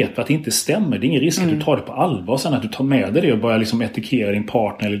 För det vet vi att det inte stämmer. Det är ingen risk att du tar det på allvar. Sen att du tar med dig det och börjar liksom etikera din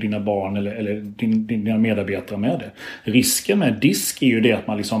partner eller dina barn eller dina medarbetare med det. Risken med disk är ju det att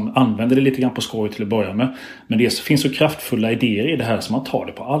man liksom använder det lite grann på skoj till att börja med. Men det finns så kraftfulla idéer i det här som man tar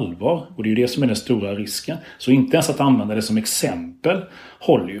det på allvar. Och det är ju det som är den stora risken. Så inte ens att använda det som exempel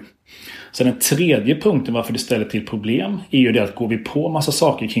håller ju. Så den tredje punkten varför det ställer till problem är ju det att går vi på massa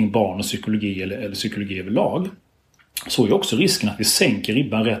saker kring barn och psykologi eller psykologi överlag, så är också risken att vi sänker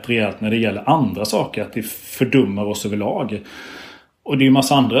ribban rätt rejält när det gäller andra saker, att det fördummar oss överlag. Och det är ju en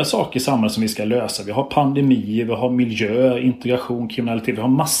massa andra saker i samhället som vi ska lösa. Vi har pandemier, vi har miljö, integration, kriminalitet. Vi har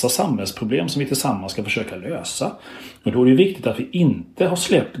massa samhällsproblem som vi tillsammans ska försöka lösa. Och då är det viktigt att vi inte har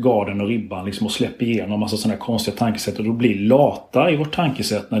släppt garden och ribban liksom, och släppt igenom massa sådana här konstiga tankesätt. Och då blir lata i vårt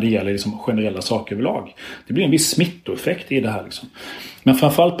tankesätt när det gäller liksom, generella saker överlag. Det blir en viss smittoeffekt i det här. Liksom. Men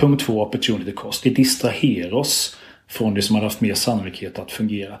framförallt punkt 2, opportunity cost. Det distraherar oss från det som hade haft mer sannolikhet att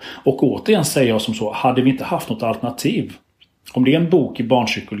fungera. Och återigen säger jag som så, hade vi inte haft något alternativ. Om det är en bok i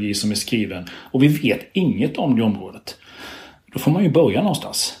barnpsykologi som är skriven och vi vet inget om det området, då får man ju börja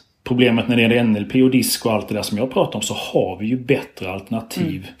någonstans. Problemet när det är NLP och disk och allt det där som jag pratar om, så har vi ju bättre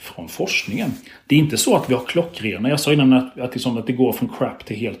alternativ från forskningen. Det är inte så att vi har klockrena. Jag sa innan att det går från crap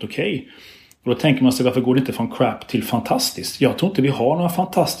till helt okej. Och då tänker man sig, varför går det inte från crap till fantastiskt? Jag tror inte vi har några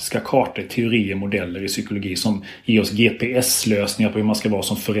fantastiska kartor, teorier, modeller i psykologi som ger oss GPS-lösningar på hur man ska vara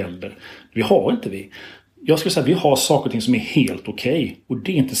som förälder. Vi har inte vi. Jag skulle säga att vi har saker och ting som är helt okej. Och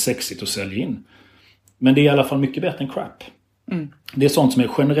det är inte sexigt att sälja in. Men det är i alla fall mycket bättre än crap. Det är sånt som är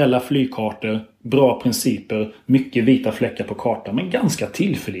generella flygkartor, bra principer, mycket vita fläckar på kartan, men ganska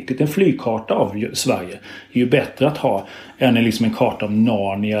tillförlitligt. En flygkarta av Sverige är ju bättre att ha än liksom en karta av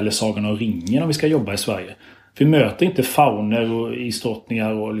Narnia eller Sagan om ringen om vi ska jobba i Sverige. För vi möter inte fauner och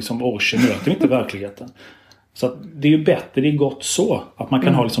isdrottningar och liksom orcher, möter inte verkligheten. Så att det är ju bättre, det är gott så att man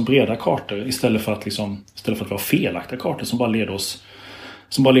kan ha liksom breda kartor istället för att vara felaktiga kartor som bara leder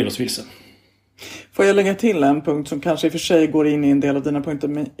oss vilse. Får jag lägga till en punkt som kanske i och för sig går in i en del av dina punkter.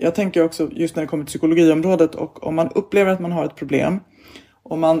 Men jag tänker också just när det kommer till psykologiområdet, och om man upplever att man har ett problem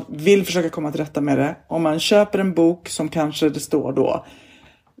och man vill försöka komma till rätta med det. Om man köper en bok som kanske det står då: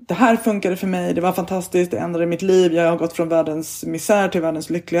 det här funkade för mig, det var fantastiskt, det ändrade mitt liv. Jag har gått från världens misär till världens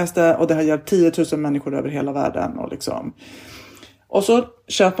lyckligaste och det har hjälpt 10 000 människor över hela världen. Och så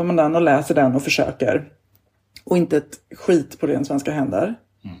köper man den och läser den och försöker. Och inte ett skit på ren svenska händer.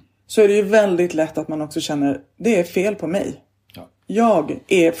 Så är det ju väldigt lätt att man också känner, det är fel på mig. Ja.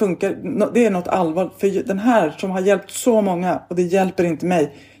 Det är något allvar. För den här som har hjälpt så många och det hjälper inte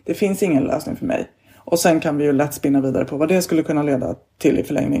mig. Det finns ingen lösning för mig. Och sen kan vi ju lätt spinna vidare på vad det skulle kunna leda till i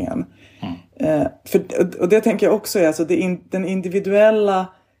förlängningen. Och det tänker jag också är alltså den individuella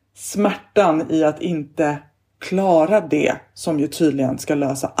smärtan i att inte klara det som ju tydligen ska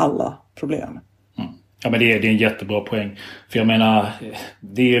lösa alla problem. Ja, men det är en jättebra poäng. För jag menar,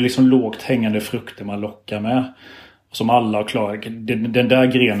 det är liksom lågt hängande frukter man lockar med. Som alla har klarat. Den där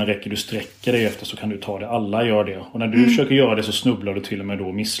grenen räcker du sträcka dig efter, så kan du ta det. Alla gör det. Och när du försöker göra det så snubblar du till och med då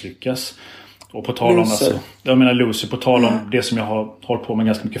och misslyckas. Och på tal om loser, på tal om det som jag har hållit på med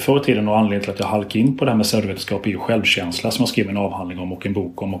ganska mycket förr i tiden, och anledningen till att jag halkar in på det här med pseudovetenskap är ju självkänsla, som jag skrev en avhandling om och en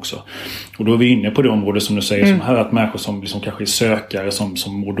bok om också. Och då är vi inne på det område som du säger, som här, att människor som liksom kanske är sökare, som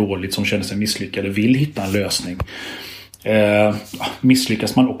mår dåligt, som känner sig misslyckade, vill hitta en lösning.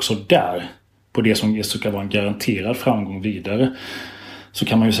 Misslyckas man också där på det som ska vara en garanterad framgång vidare, så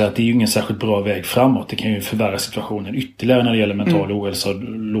kan man ju säga att det är ju ingen särskilt bra väg framåt. Det kan ju förvärra situationen ytterligare när det gäller mental ohälsa,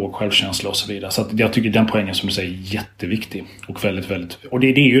 låg självkänsla och så vidare. Så att jag tycker den poängen som du säger är jätteviktig. Och väldigt, väldigt... Och det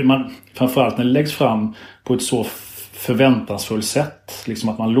är ju framförallt när det läggs fram på ett så förväntansfullt sätt. Liksom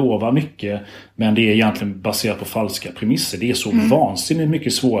att man lovar mycket, men det är egentligen baserat på falska premisser. Det är så vansinnigt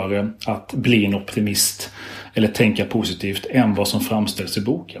mycket svårare att bli en optimist eller tänka positivt än vad som framställs i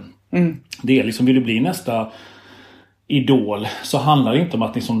boken. Det är liksom, vill du bli nästa idol, så handlar det inte om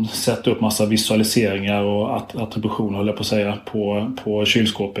att liksom sätta upp massa visualiseringar och attributioner, håller på att säga, på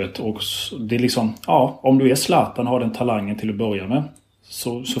kylskåpet. Och det är liksom, ja, om du är Zlatan och har den talangen till att börja med,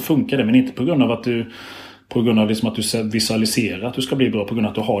 så funkar det, men inte på grund av liksom att du visualiserar att du ska bli bra, på grund av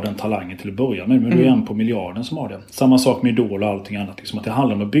att du har den talangen till att börja med. Men du är en på miljarden som har det. Samma sak med idol och allting annat. Liksom, att det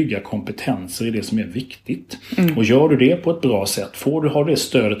handlar om att bygga kompetenser i det som är viktigt. Och gör du det på ett bra sätt, har det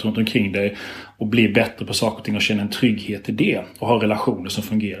stödet runt omkring dig och blir bättre på saker och ting och känner en trygghet i det och har relationer som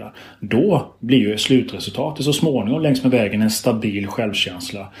fungerar, då blir ju slutresultatet så småningom längs med vägen en stabil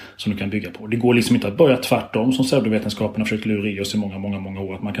självkänsla som du kan bygga på. Det går liksom inte att börja tvärtom, som pseudovetenskapen har försökt lura i oss i många, många, många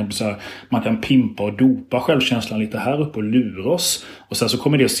år. Att man kan pimpa och dopa självkänslan lite här uppe och lura oss. Och sen så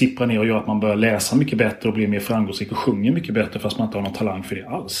kommer det att sippra ner och göra att man börjar läsa mycket bättre och bli mer framgångsrik och sjunger mycket bättre, fast man inte har någon talang för det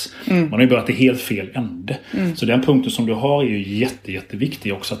alls. Man har ju börjat i helt fel ände. Så den punkten som du har är ju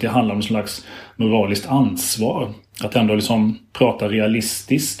jätteviktig också, att det handlar om en slags moraliskt ansvar. Att ändå liksom prata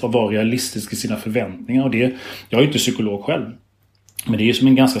realistiskt och vara realistisk i sina förväntningar. Och det, jag är ju inte psykolog själv, men det är ju som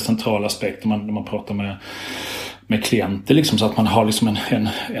en ganska central aspekt när man pratar med klienter, liksom, så att man har liksom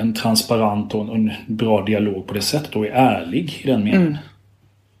en transparent och en bra dialog på det sättet och är ärlig i den meningen.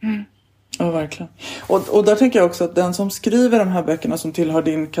 Ja, verkligen. Och där tänker jag också att den som skriver de här böckerna som tillhör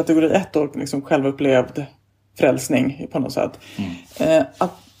din kategori 1 och liksom självupplevd frälsning på något sätt.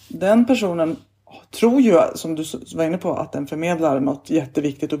 Att den personen tror ju, som du var inne på, att den förmedlar något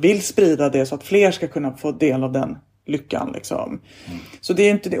jätteviktigt och vill sprida det så att fler ska kunna få del av den lyckan liksom. Så det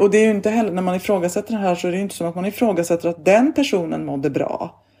är inte, och det är ju inte heller, när man ifrågasätter det här så är det inte som att man ifrågasätter att den personen mådde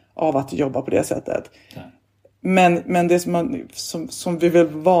bra av att jobba på det sättet. Men det som vi vill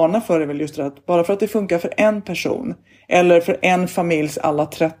varna för är väl just det att bara för att det funkar för en person eller för en familjs alla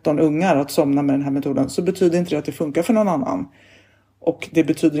 13 ungar att somna med den här metoden, så betyder inte det att det funkar för någon annan. Och det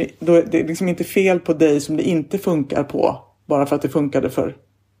betyder, då det är liksom inte fel på dig som det inte funkar på bara för att det funkade för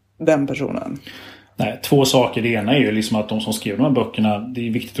den personen. Nej, 2 saker. Det ena är ju liksom att de som skrev de här böckerna, det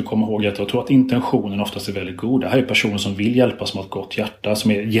är viktigt att komma ihåg att jag tror att intentionen oftast är väldigt god. Det här är personer som vill hjälpa, som har ett gott hjärta,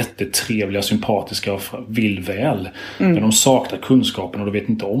 som är jättetrevliga, sympatiska och vill väl. Men de saknar kunskapen och de vet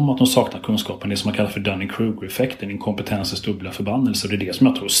inte om att de saknar kunskapen. Det som man kallar för Dunning-Kruger-effekten, inkompetensens dubbla förbannelse. Det är det som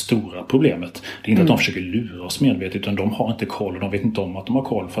jag tror är stora problemet. Det är inte att de försöker lura oss medvetet, utan de har inte koll och de vet inte om att de har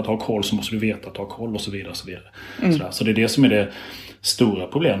koll. För att ha koll så måste du veta att du har koll och så vidare. Och så vidare. Så det är det som är det stora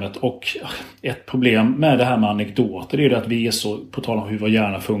problemet. Och ett problem med det här med anekdoter är det att vi är så, på tal om hur vår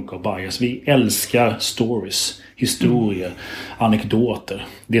hjärna funkar och bias, vi älskar stories, historier, anekdoter.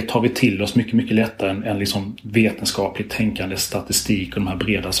 Det tar vi till oss mycket, mycket lättare än liksom vetenskapligt tänkande, statistik och de här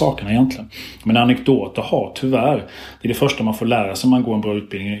breda sakerna egentligen. Men anekdoter har tyvärr, det är det första man får lära sig om man går en bra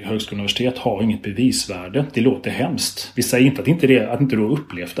utbildning i högskola och universitet, har inget bevisvärde. Det låter hemskt. Vi säger inte att inte du har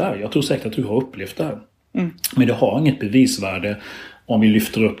upplevt det här. Jag tror säkert att du har upplevt det här. Men det har inget bevisvärde om vi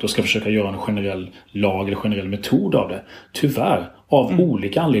lyfter upp det och ska försöka göra en generell lag eller generell metod av det. Tyvärr, av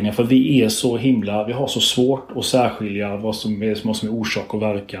olika anledningar. För vi är så himla, vi har så svårt att särskilja vad som är orsak och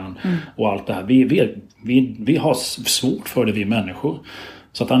verkan och allt det här. Vi har svårt för det, vi människor.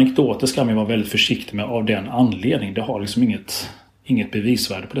 Så att anekdoter ska man vara väldigt försiktig med av den anledningen. Det har liksom inget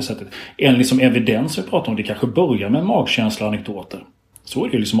bevisvärde på det sättet. En liksom evidens vi pratar om, det kanske börjar med magkänsla och anekdoter. Så är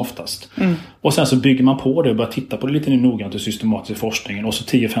det liksom oftast. Och sen så bygger man på det och börjar titta på det lite noggrant och systematiskt i forskningen. Och så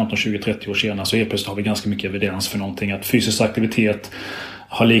 10, 15, 20, 30 år senare så plötsligt har vi ganska mycket evidens för någonting. Att fysisk aktivitet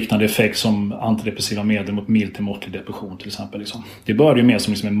har liknande effekt som antidepressiva medel mot mild till måttlig depression till exempel. Liksom. Det börjar ju mer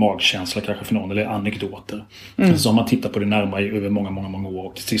som liksom en magkänsla kanske för någon eller anekdoter. Så har man tittat på det närmare över många år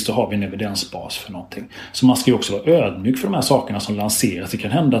och till sist så har vi en evidensbas för någonting. Så man ska ju också vara ödmjuk för de här sakerna som lanseras. Det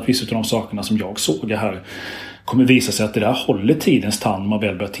kan hända att vissa av de sakerna som jag såg här kommer visa sig att det där håller tidens tand om man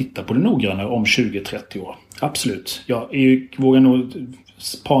väl börjar titta på det noggrannare om 20-30 år. Absolut. Jag vågar nog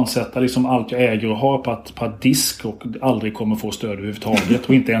pansätta liksom allt jag äger och har på ett disk och aldrig kommer få stöd överhuvudtaget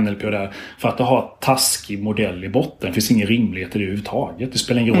och inte NLP där för att det har taskig modell i botten. Det finns ingen rimlighet i det överhuvudtaget. Det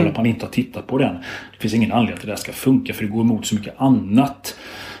spelar ingen roll att man inte har tittat på den. Det finns ingen anledning att det där ska funka för det går emot så mycket annat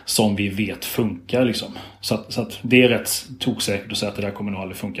som vi vet funkar liksom. Så att det är rätt toksäkert att säga att det där kommer nog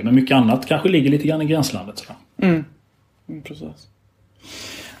aldrig funka. Men mycket annat kanske ligger lite grann i gränslandet. Sådär. Precis.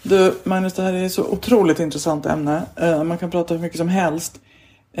 Du Magnus, det här är så otroligt intressant ämne. Man kan prata hur mycket som helst.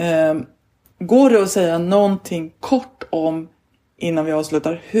 Går det att säga någonting kort om, innan vi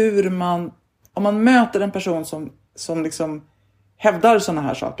avslutar, hur man, om man möter en person som liksom hävdar sådana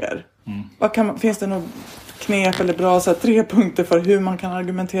här saker. Finns det något knep eller bra 3 punkter för hur man kan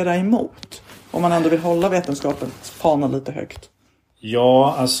argumentera emot? Om man ändå vill hålla vetenskapens fana lite högt.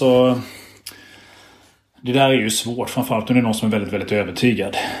 Ja, alltså det där är ju svårt, framförallt om det är någon som är väldigt, väldigt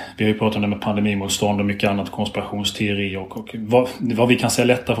övertygad. Vi har ju pratat om det med pandemimotstånd och mycket annat, konspirationsteori och vad vi kan säga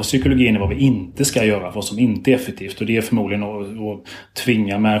lättare för psykologin är vad vi inte ska göra, vad som inte är effektivt. Och det är förmodligen att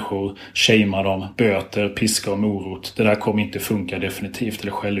tvinga människor, shamea dem, böter, piska och morot. Det där kommer inte funka definitivt,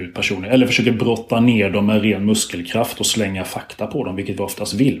 eller skälla ut personer. Eller försöka brotta ner dem med ren muskelkraft och slänga fakta på dem, vilket vi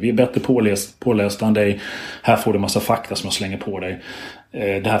oftast vill. Vi är bättre pålästa än dig. Här får du massa fakta som jag slänger på dig.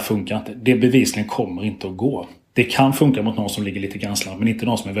 Det här funkar inte. Det bevisligen kommer inte att gå. Det kan funka mot någon som ligger lite grann, men inte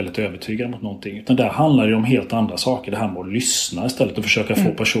någon som är väldigt övertygad mot någonting. Utan där handlar det om helt andra saker. Det här med att lyssna istället och försöka få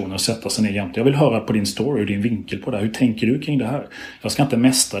personer att sätta sig ner jämt. Jag vill höra på din story och din vinkel på det här. Hur tänker du kring det här? Jag ska inte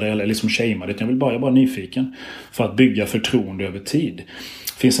mästra det eller liksom shamea det. Jag är bara nyfiken. För att bygga förtroende över tid.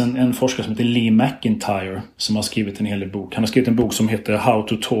 Det finns en forskare som heter Lee McIntyre som har skrivit en hel del bok. Han har skrivit en bok som heter How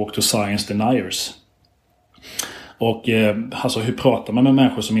to talk to science deniers. Och alltså hur pratar man med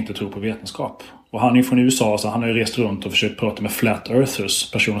människor som inte tror på vetenskap? Och han är ju från USA, så han har ju rest runt och försökt prata med flat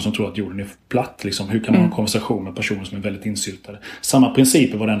earthers, personer som tror att jorden är platt. Liksom. Hur kan man ha en konversation med personer som är väldigt insyltade? Samma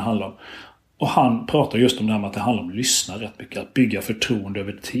principer vad den handlar om. Och han pratar just om det här med att det handlar om att lyssna rätt mycket, att bygga förtroende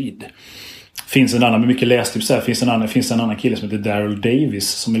över tid. Finns en annan, med mycket lästips här, finns en annan kille som heter Daryl Davis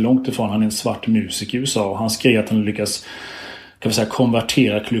som är långt ifrån, han är en svart musiker i USA och han skrev att han lyckas, kan vi säga,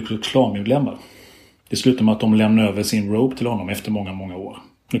 konvertera Ku Klux Klan-medlemmar. Det slutar med att de lämnar över sin robe till honom efter många år.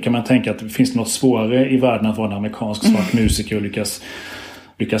 Nu kan man tänka att det finns något svårare i världen att vara en amerikansk svart musiker och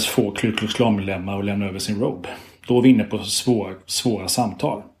lyckas få Ku Klux Klan-medlemmar och lämna över sin robe. Då är vi inne på svåra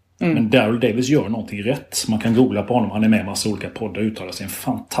samtal. Men Daryl Davis gör någonting rätt. Man kan googla på honom. Han är med i massa olika poddar och uttalar sig. En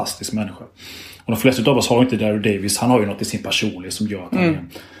fantastisk människa. Och de flesta av oss har inte Daryl Davis. Han har ju något i sin personlighet som gör att han är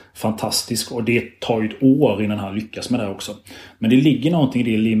fantastisk. Och det tar ju ett år innan han lyckas med det också. Men det ligger någonting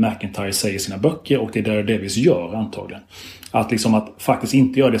i det Lee McEntire säger i sina böcker. Och det Daryl Davis gör antagligen. Att faktiskt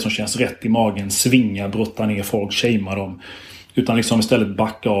inte göra det som känns rätt i magen. Svinga, brotta ner folk, shamea dem. Utan liksom istället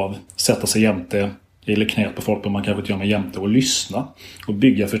backa av, sätta sig jämte eller knät på folk, om man kanske inte gör med jämte, och lyssna och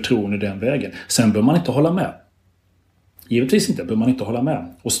bygga förtroende den vägen. Sen bör man inte hålla med. Givetvis inte bör man inte hålla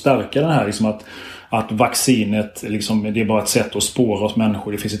med. Och stärka den här liksom att vaccinet liksom, det är bara ett sätt att spåra oss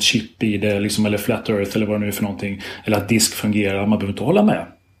människor. Det finns ett chip i det liksom, eller flat earth eller vad det nu är för någonting. Eller att disk fungerar. Man behöver inte hålla med.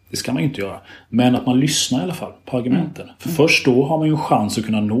 Det ska man ju inte göra. Men att man lyssnar i alla fall på argumenten. För först då har man ju en chans att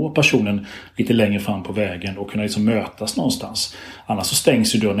kunna nå personen lite längre fram på vägen och kunna liksom mötas någonstans. Annars så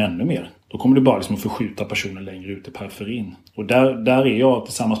stängs ju dörren ännu mer. Då kommer det bara liksom att förskjuta personen längre ut i periferin. Och där är jag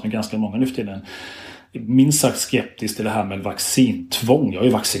tillsammans med ganska många nu för tiden minst sagt skeptisk till det här med vaccintvång. Jag har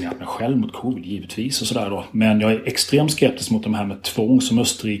ju vaccinerat mig själv mot covid givetvis och sådär då. Men jag är extremt skeptisk mot de här med tvång som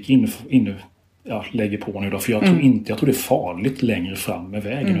Österrike lägger på nu då. För jag tror det är farligt längre fram med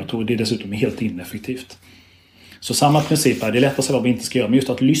vägen. Jag tror det är dessutom helt ineffektivt. Så samma princip är, det är lätt att säga vad vi inte ska göra. Men just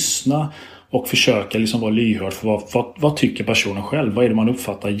att lyssna och försöka liksom vara lyhörd för vad tycker personen själv. Vad är det man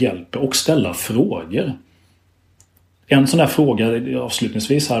uppfattar hjälper? Och ställa frågor. En sån där fråga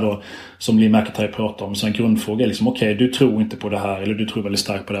avslutningsvis här då, som Lee McEntire pratar om, så en grundfråga är liksom, okej, du tror inte på det här eller du tror väldigt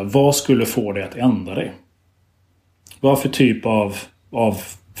starkt på det här. Vad skulle få dig att ändra dig? Vad för typ av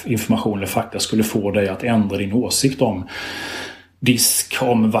information eller fakta skulle få dig att ändra din åsikt om disk,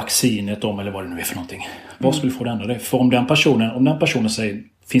 om vaccinet, om eller vad det nu är för någonting? Vad skulle få dig att ändra dig? För om den personen säger,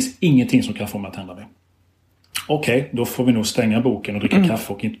 finns ingenting som kan få mig att ändra mig. Okej, då får vi nog stänga boken och dricka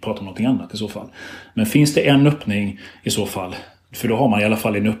kaffe och inte prata om någonting annat i så fall. Men finns det en öppning i så fall, för då har man i alla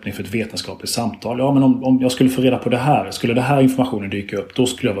fall en öppning för ett vetenskapligt samtal. Ja, men om jag skulle få reda på det här, skulle det här informationen dyka upp, då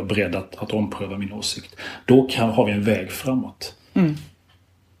skulle jag vara beredd att ompröva min åsikt. Då har vi en väg framåt.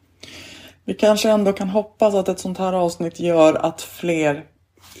 Vi kanske ändå kan hoppas att ett sånt här avsnitt gör att fler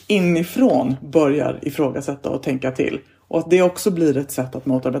inifrån börjar ifrågasätta och tänka till. Och att det också blir ett sätt att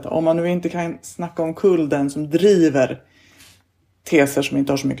motarbeta. Om man nu inte kan snacka om den som driver teser som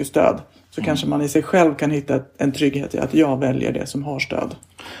inte har så mycket stöd. Så kanske man i sig själv kan hitta en trygghet i att jag väljer det som har stöd.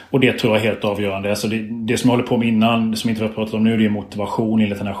 Och det tror jag är helt avgörande. Alltså det som jag håller på med innan, som inte vi har pratat om nu, det är motivation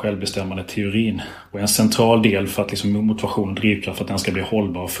enligt den här självbestämmande teorin. Och en central del för att liksom motivation och drivkraft, för att den ska bli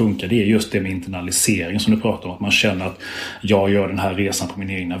hållbar och funka, det är just det med internalisering som du pratar om. Att man känner att jag gör den här resan på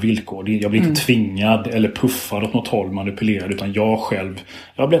mina egna villkor. Jag blir inte tvingad eller puffad åt något håll, manipulerad, utan jag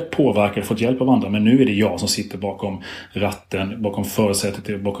har blivit påverkad och fått hjälp av andra. Men nu är det jag som sitter bakom ratten, bakom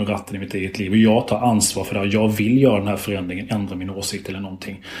förarsätet, bakom ratten i mitt eget liv. Och jag tar ansvar för det. Jag vill göra den här förändringen, ändra min åsikt eller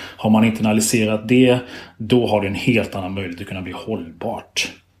någonting. Har man internaliserat det, då har det en helt annan möjlighet att kunna bli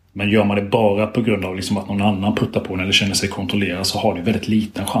hållbart. Men gör man det bara på grund av liksom att någon annan puttar på en eller känner sig kontrollerad, så har det väldigt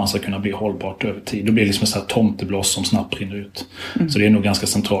liten chans att kunna bli hållbart över tid. Det blir liksom en sån här tomtebloss som snabbt rinner ut. Så det är nog ganska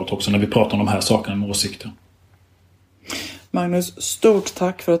centralt också när vi pratar om de här sakerna med åsikter. Magnus, stort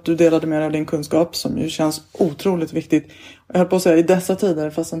tack för att du delade med dig av din kunskap, som ju känns otroligt viktigt. Jag höll på att säga i dessa tider,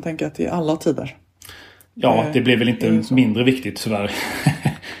 fast sen tänker jag att i alla tider. Ja, det blev väl inte mindre viktigt tyvärr,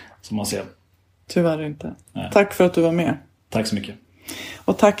 som man ser. Tyvärr inte. Nej. Tack för att du var med. Tack så mycket.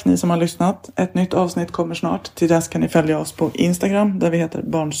 Och tack ni som har lyssnat. Ett nytt avsnitt kommer snart. Till dess kan ni följa oss på Instagram, där vi heter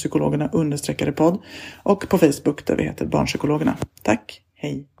barnpsykologerna_podd. Och på Facebook, där vi heter Barnpsykologerna. Tack,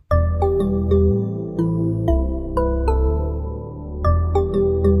 hej.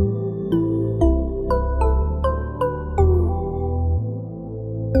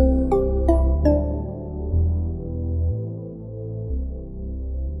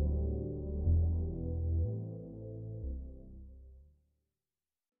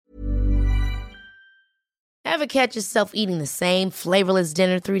 Ever catch yourself eating the same flavorless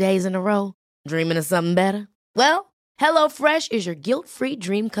dinner 3 days in a row? Dreaming of something better? Well, HelloFresh is your guilt-free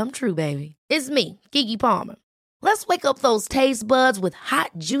dream come true, baby. It's me, Keke Palmer. Let's wake up those taste buds with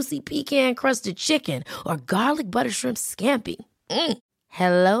hot, juicy pecan-crusted chicken or garlic butter shrimp scampi.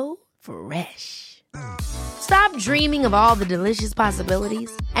 Hello Fresh. Stop dreaming of all the delicious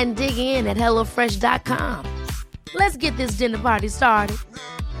possibilities and dig in at HelloFresh.com. Let's get this dinner party started.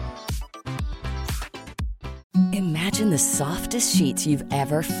 Imagine the softest sheets you've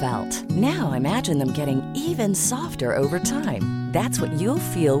ever felt. Now imagine them getting even softer over time. That's what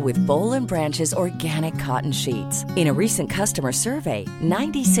you'll feel with Boll & Branch's organic cotton sheets. In a recent customer survey,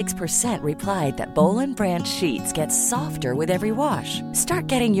 96% replied that Boll & Branch sheets get softer with every wash. Start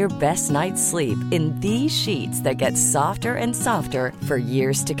getting your best night's sleep in these sheets that get softer and softer for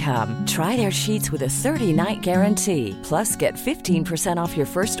years to come. Try their sheets with a 30-night guarantee. Plus, get 15% off your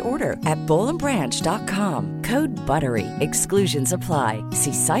first order at bollandbranch.com. Code BUTTERY. Exclusions apply.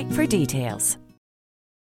 See site for details.